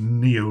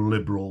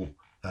neoliberal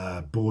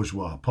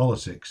bourgeois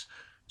politics,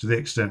 to the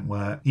extent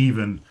where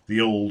even the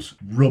old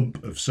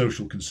rump of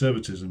social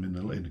conservatism in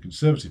the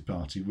Conservative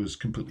Party was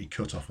completely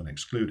cut off and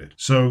excluded.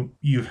 So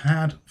you've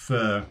had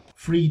for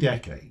 3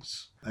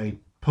 decades a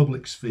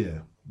public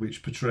sphere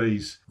which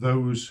portrays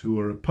those who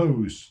are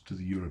opposed to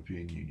the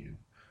European Union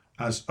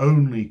as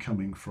only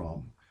coming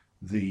from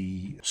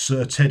the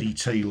Sir Teddy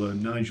Taylor,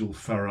 Nigel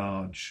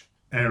Farage,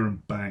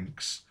 Aaron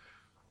Banks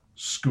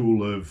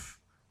school of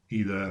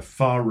either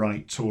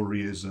far-right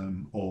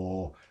Toryism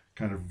or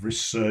kind of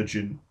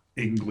resurgent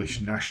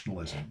English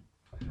nationalism,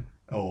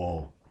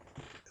 or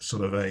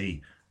sort of a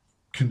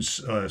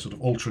sort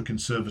of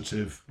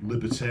ultra-conservative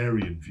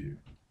libertarian view.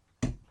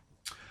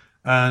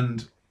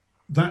 And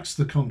that's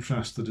the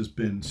contrast that has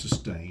been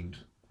sustained,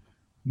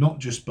 not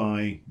just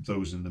by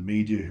those in the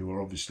media who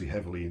are obviously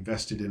heavily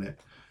invested in it,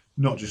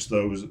 not just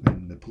those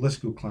in the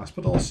political class,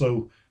 but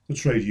also the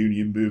trade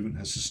union movement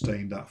has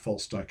sustained that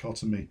false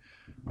dichotomy,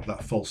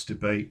 that false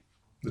debate.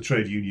 The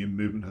trade union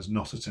movement has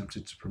not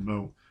attempted to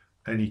promote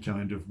any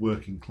kind of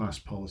working class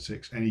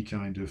politics, any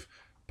kind of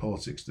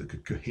politics that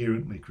could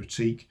coherently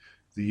critique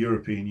the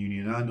European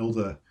Union and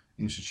other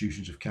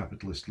institutions of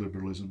capitalist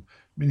liberalism,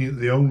 meaning that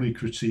the only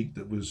critique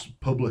that was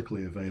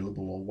publicly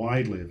available or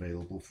widely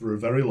available for a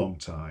very long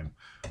time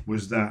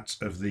was that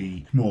of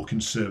the more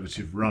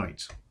conservative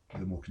right,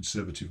 the more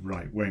conservative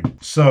right wing.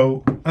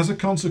 So as a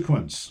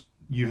consequence,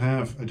 you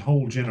have a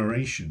whole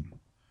generation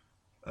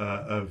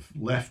of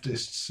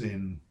leftists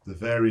in the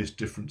various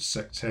different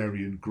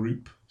sectarian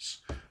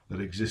groups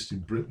that exist in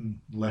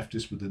Britain,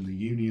 leftists within the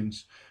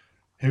unions,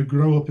 who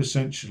grow up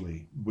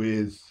essentially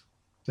with,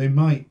 they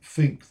might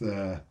think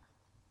they're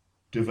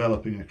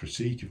developing a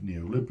critique of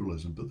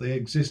neoliberalism, but they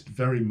exist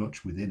very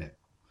much within it.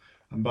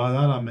 And by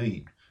that I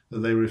mean that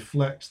they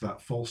reflect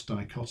that false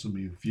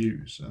dichotomy of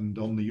views. And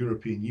on the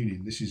European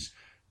Union, this is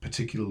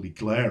particularly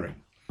glaring,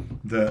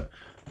 that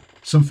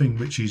something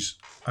which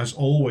has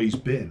always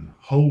been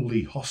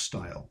wholly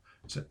hostile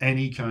to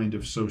any kind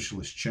of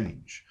socialist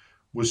change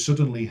was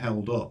suddenly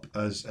held up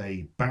as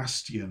a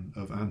bastion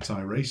of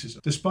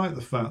anti-racism, despite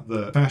the fact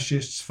that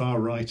fascists,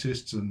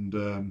 far-rightists,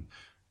 and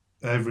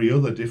every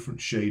other different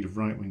shade of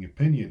right-wing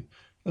opinion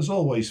has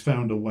always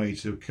found a way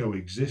to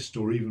coexist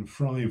or even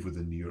thrive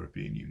within the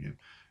European Union.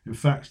 In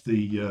fact,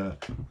 the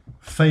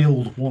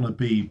failed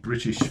wannabe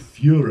British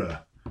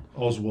Führer,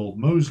 Oswald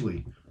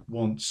Mosley,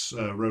 once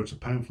wrote a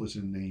pamphlet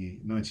in the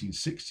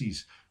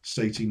 1960s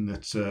stating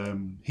that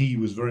he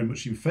was very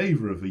much in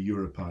favour of a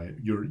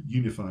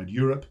unified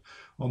Europe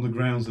on the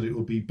grounds that it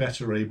would be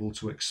better able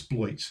to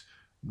exploit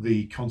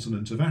the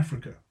continent of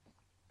Africa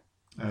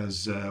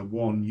as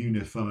one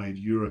unified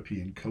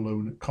European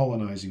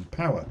colonising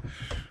power.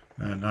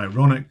 And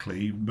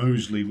ironically,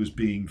 Mosley was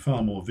being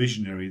far more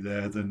visionary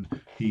there than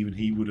even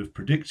he would have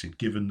predicted,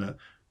 given that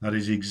that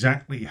is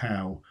exactly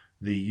how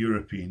the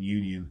European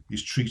Union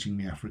is treating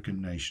the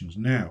African nations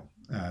now,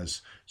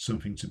 as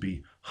something to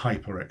be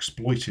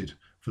hyper-exploited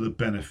for the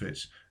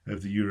benefit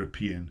of the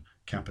European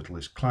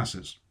capitalist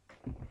classes.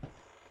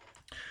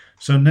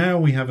 So now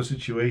we have a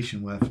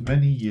situation where for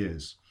many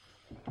years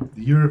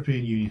the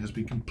European Union has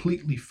been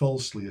completely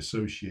falsely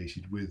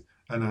associated with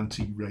an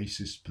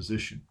anti-racist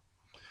position.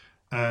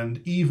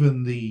 And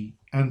even the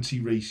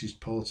anti-racist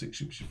politics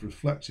which have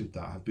reflected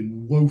that have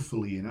been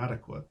woefully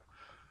inadequate.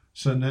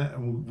 So now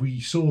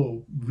we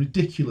saw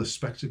ridiculous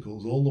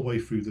spectacles all the way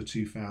through the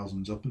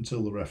 2000s up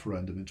until the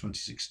referendum in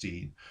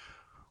 2016,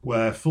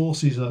 where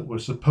forces that were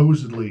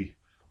supposedly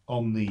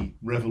on the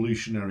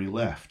revolutionary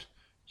left,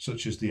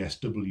 such as the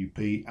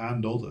SWP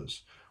and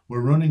others,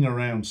 were running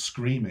around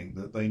screaming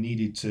that they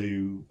needed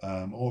to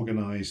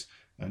organise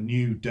a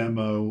new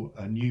demo,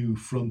 a new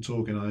front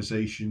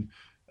organisation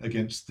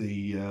against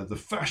the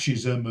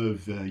fascism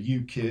of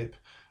UKIP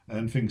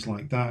and things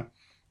like that.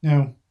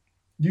 Now,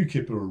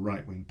 UKIP are a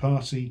right-wing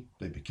party.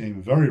 They became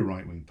a very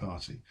right-wing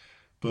party.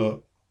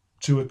 But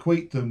to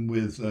equate them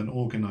with an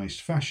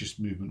organised fascist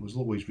movement was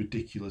always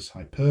ridiculous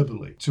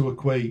hyperbole. To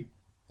equate,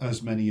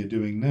 as many are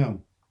doing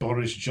now,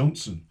 Boris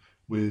Johnson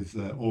with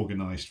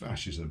organised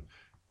fascism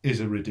is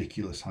a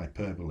ridiculous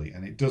hyperbole,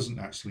 and it doesn't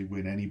actually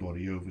win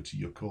anybody over to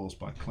your cause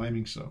by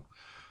claiming so.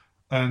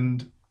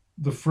 And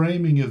the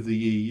framing of the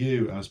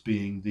EU as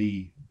being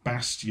the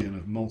bastion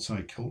of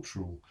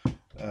multicultural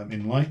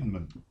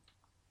enlightenment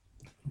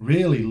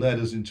really led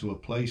us into a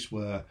place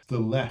where the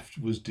left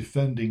was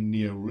defending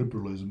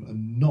neoliberalism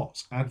and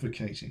not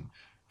advocating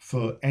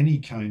for any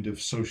kind of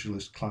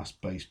socialist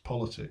class-based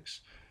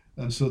politics.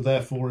 And so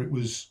therefore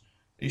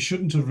it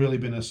shouldn't have really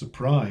been a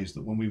surprise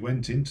that when we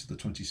went into the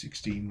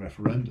 2016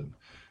 referendum,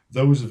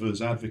 those of us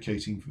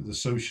advocating for the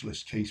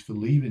socialist case for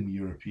leaving the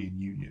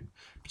European Union,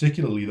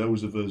 particularly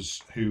those of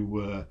us who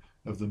were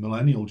of the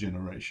millennial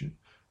generation,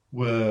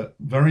 were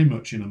very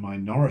much in a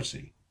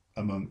minority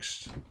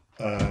amongst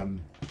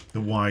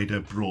the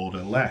wider,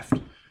 broader left.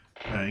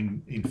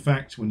 And in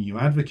fact, when you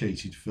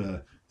advocated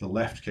for the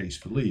left case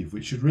for leave,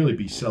 which should really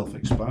be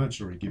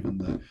self-explanatory given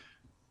the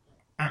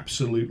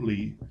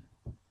absolutely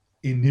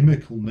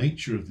inimical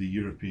nature of the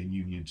European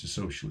Union to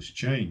socialist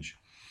change,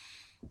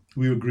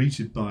 we were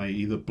greeted by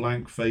either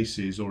blank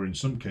faces or in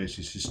some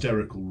cases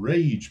hysterical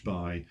rage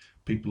by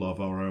people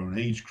of our own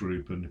age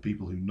group and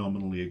people who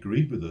nominally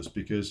agreed with us,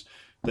 because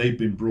they'd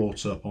been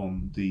brought up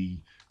on the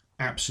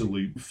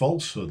absolute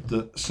falsehood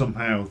that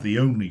somehow the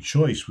only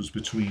choice was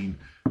between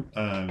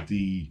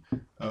the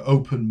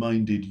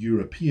open-minded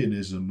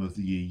Europeanism of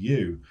the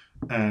EU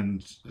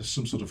and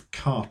some sort of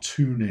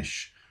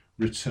cartoonish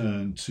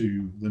return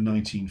to the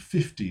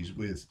 1950s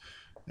with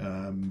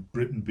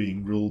Britain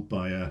being ruled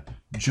by a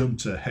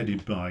junta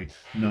headed by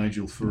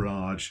Nigel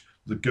Farage,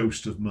 the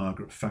ghost of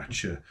Margaret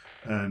Thatcher,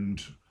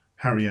 and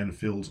Harry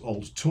Enfield's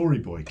old Tory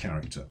boy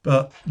character.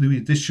 But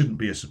this shouldn't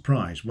be a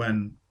surprise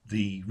when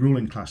the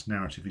ruling class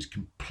narrative is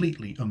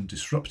completely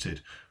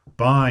undisrupted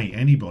by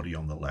anybody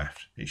on the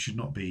left. It should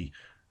not be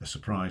a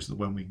surprise that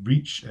when we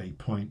reach a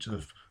point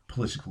of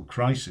political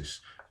crisis,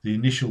 the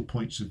initial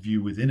points of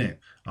view within it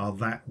are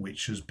that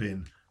which has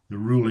been the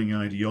ruling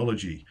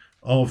ideology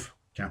of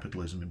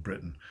capitalism in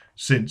Britain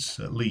since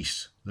at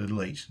least the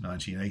late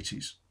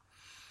 1980s.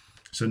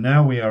 So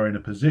now we are in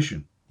a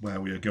position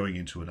where we are going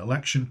into an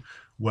election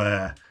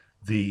where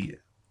the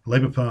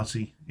Labour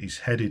Party is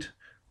headed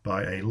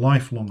by a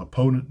lifelong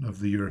opponent of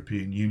the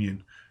European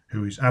Union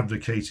who is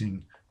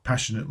advocating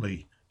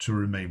passionately to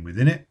remain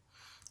within it,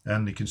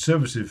 and the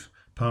Conservative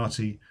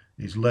Party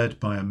is led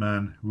by a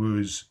man who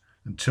was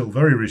until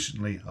very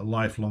recently a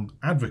lifelong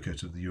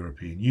advocate of the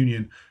European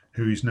Union,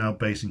 who is now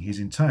basing his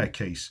entire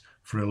case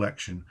for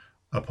election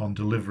upon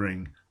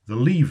delivering the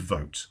leave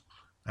vote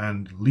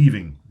and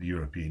leaving the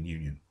European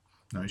Union.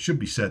 Now, it should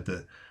be said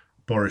that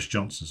Boris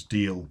Johnson's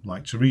deal,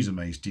 like Theresa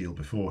May's deal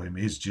before him,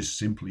 is just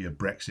simply a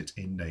Brexit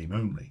in name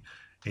only.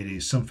 It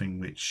is something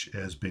which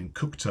has been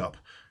cooked up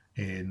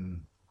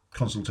in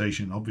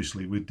consultation,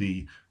 obviously, with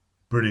the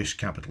British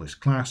capitalist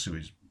class,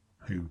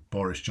 who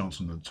Boris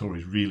Johnson and the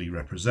Tories really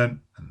represent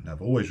and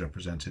have always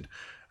represented.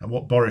 And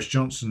what Boris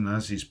Johnson,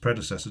 as his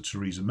predecessor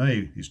Theresa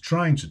May, is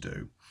trying to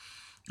do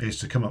is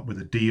to come up with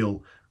a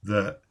deal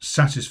that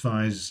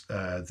satisfies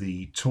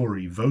the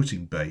Tory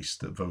voting base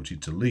that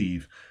voted to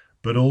leave,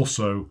 but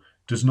also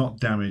does not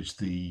damage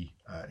the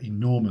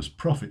enormous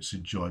profits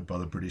enjoyed by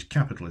the British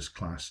capitalist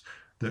class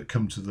that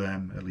come to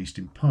them, at least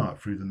in part,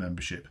 through the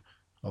membership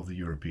of the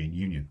European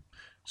Union.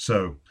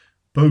 So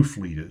both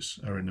leaders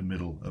are in the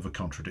middle of a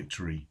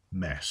contradictory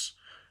mess.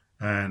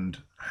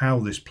 And how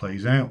this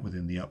plays out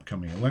within the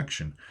upcoming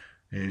election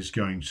is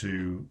going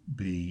to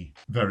be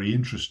very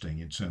interesting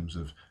in terms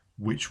of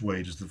which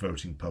way does the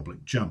voting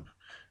public jump.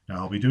 Now,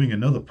 I'll be doing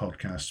another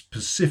podcast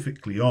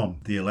specifically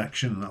on the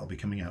election, and that'll be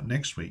coming out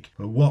next week.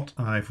 But what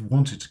I've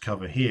wanted to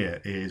cover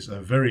here is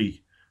a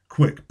very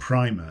quick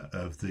primer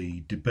of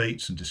the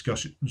debates and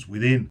discussions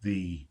within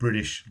the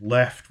British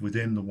left,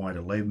 within the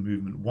wider Labour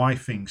movement, why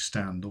things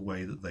stand the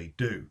way that they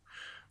do.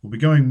 We'll be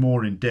going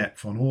more in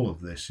depth on all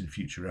of this in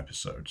future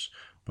episodes,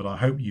 but I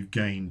hope you've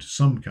gained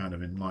some kind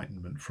of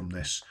enlightenment from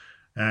this,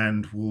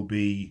 and we'll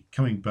be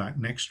coming back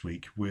next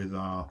week with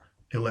our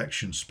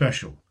election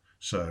special.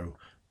 So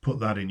put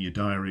that in your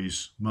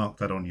diaries, mark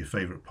that on your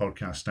favourite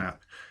podcast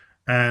app,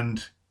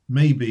 and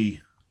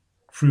maybe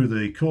through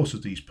the course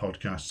of these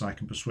podcasts I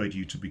can persuade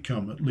you to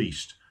become at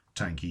least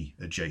tanky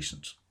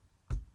adjacent.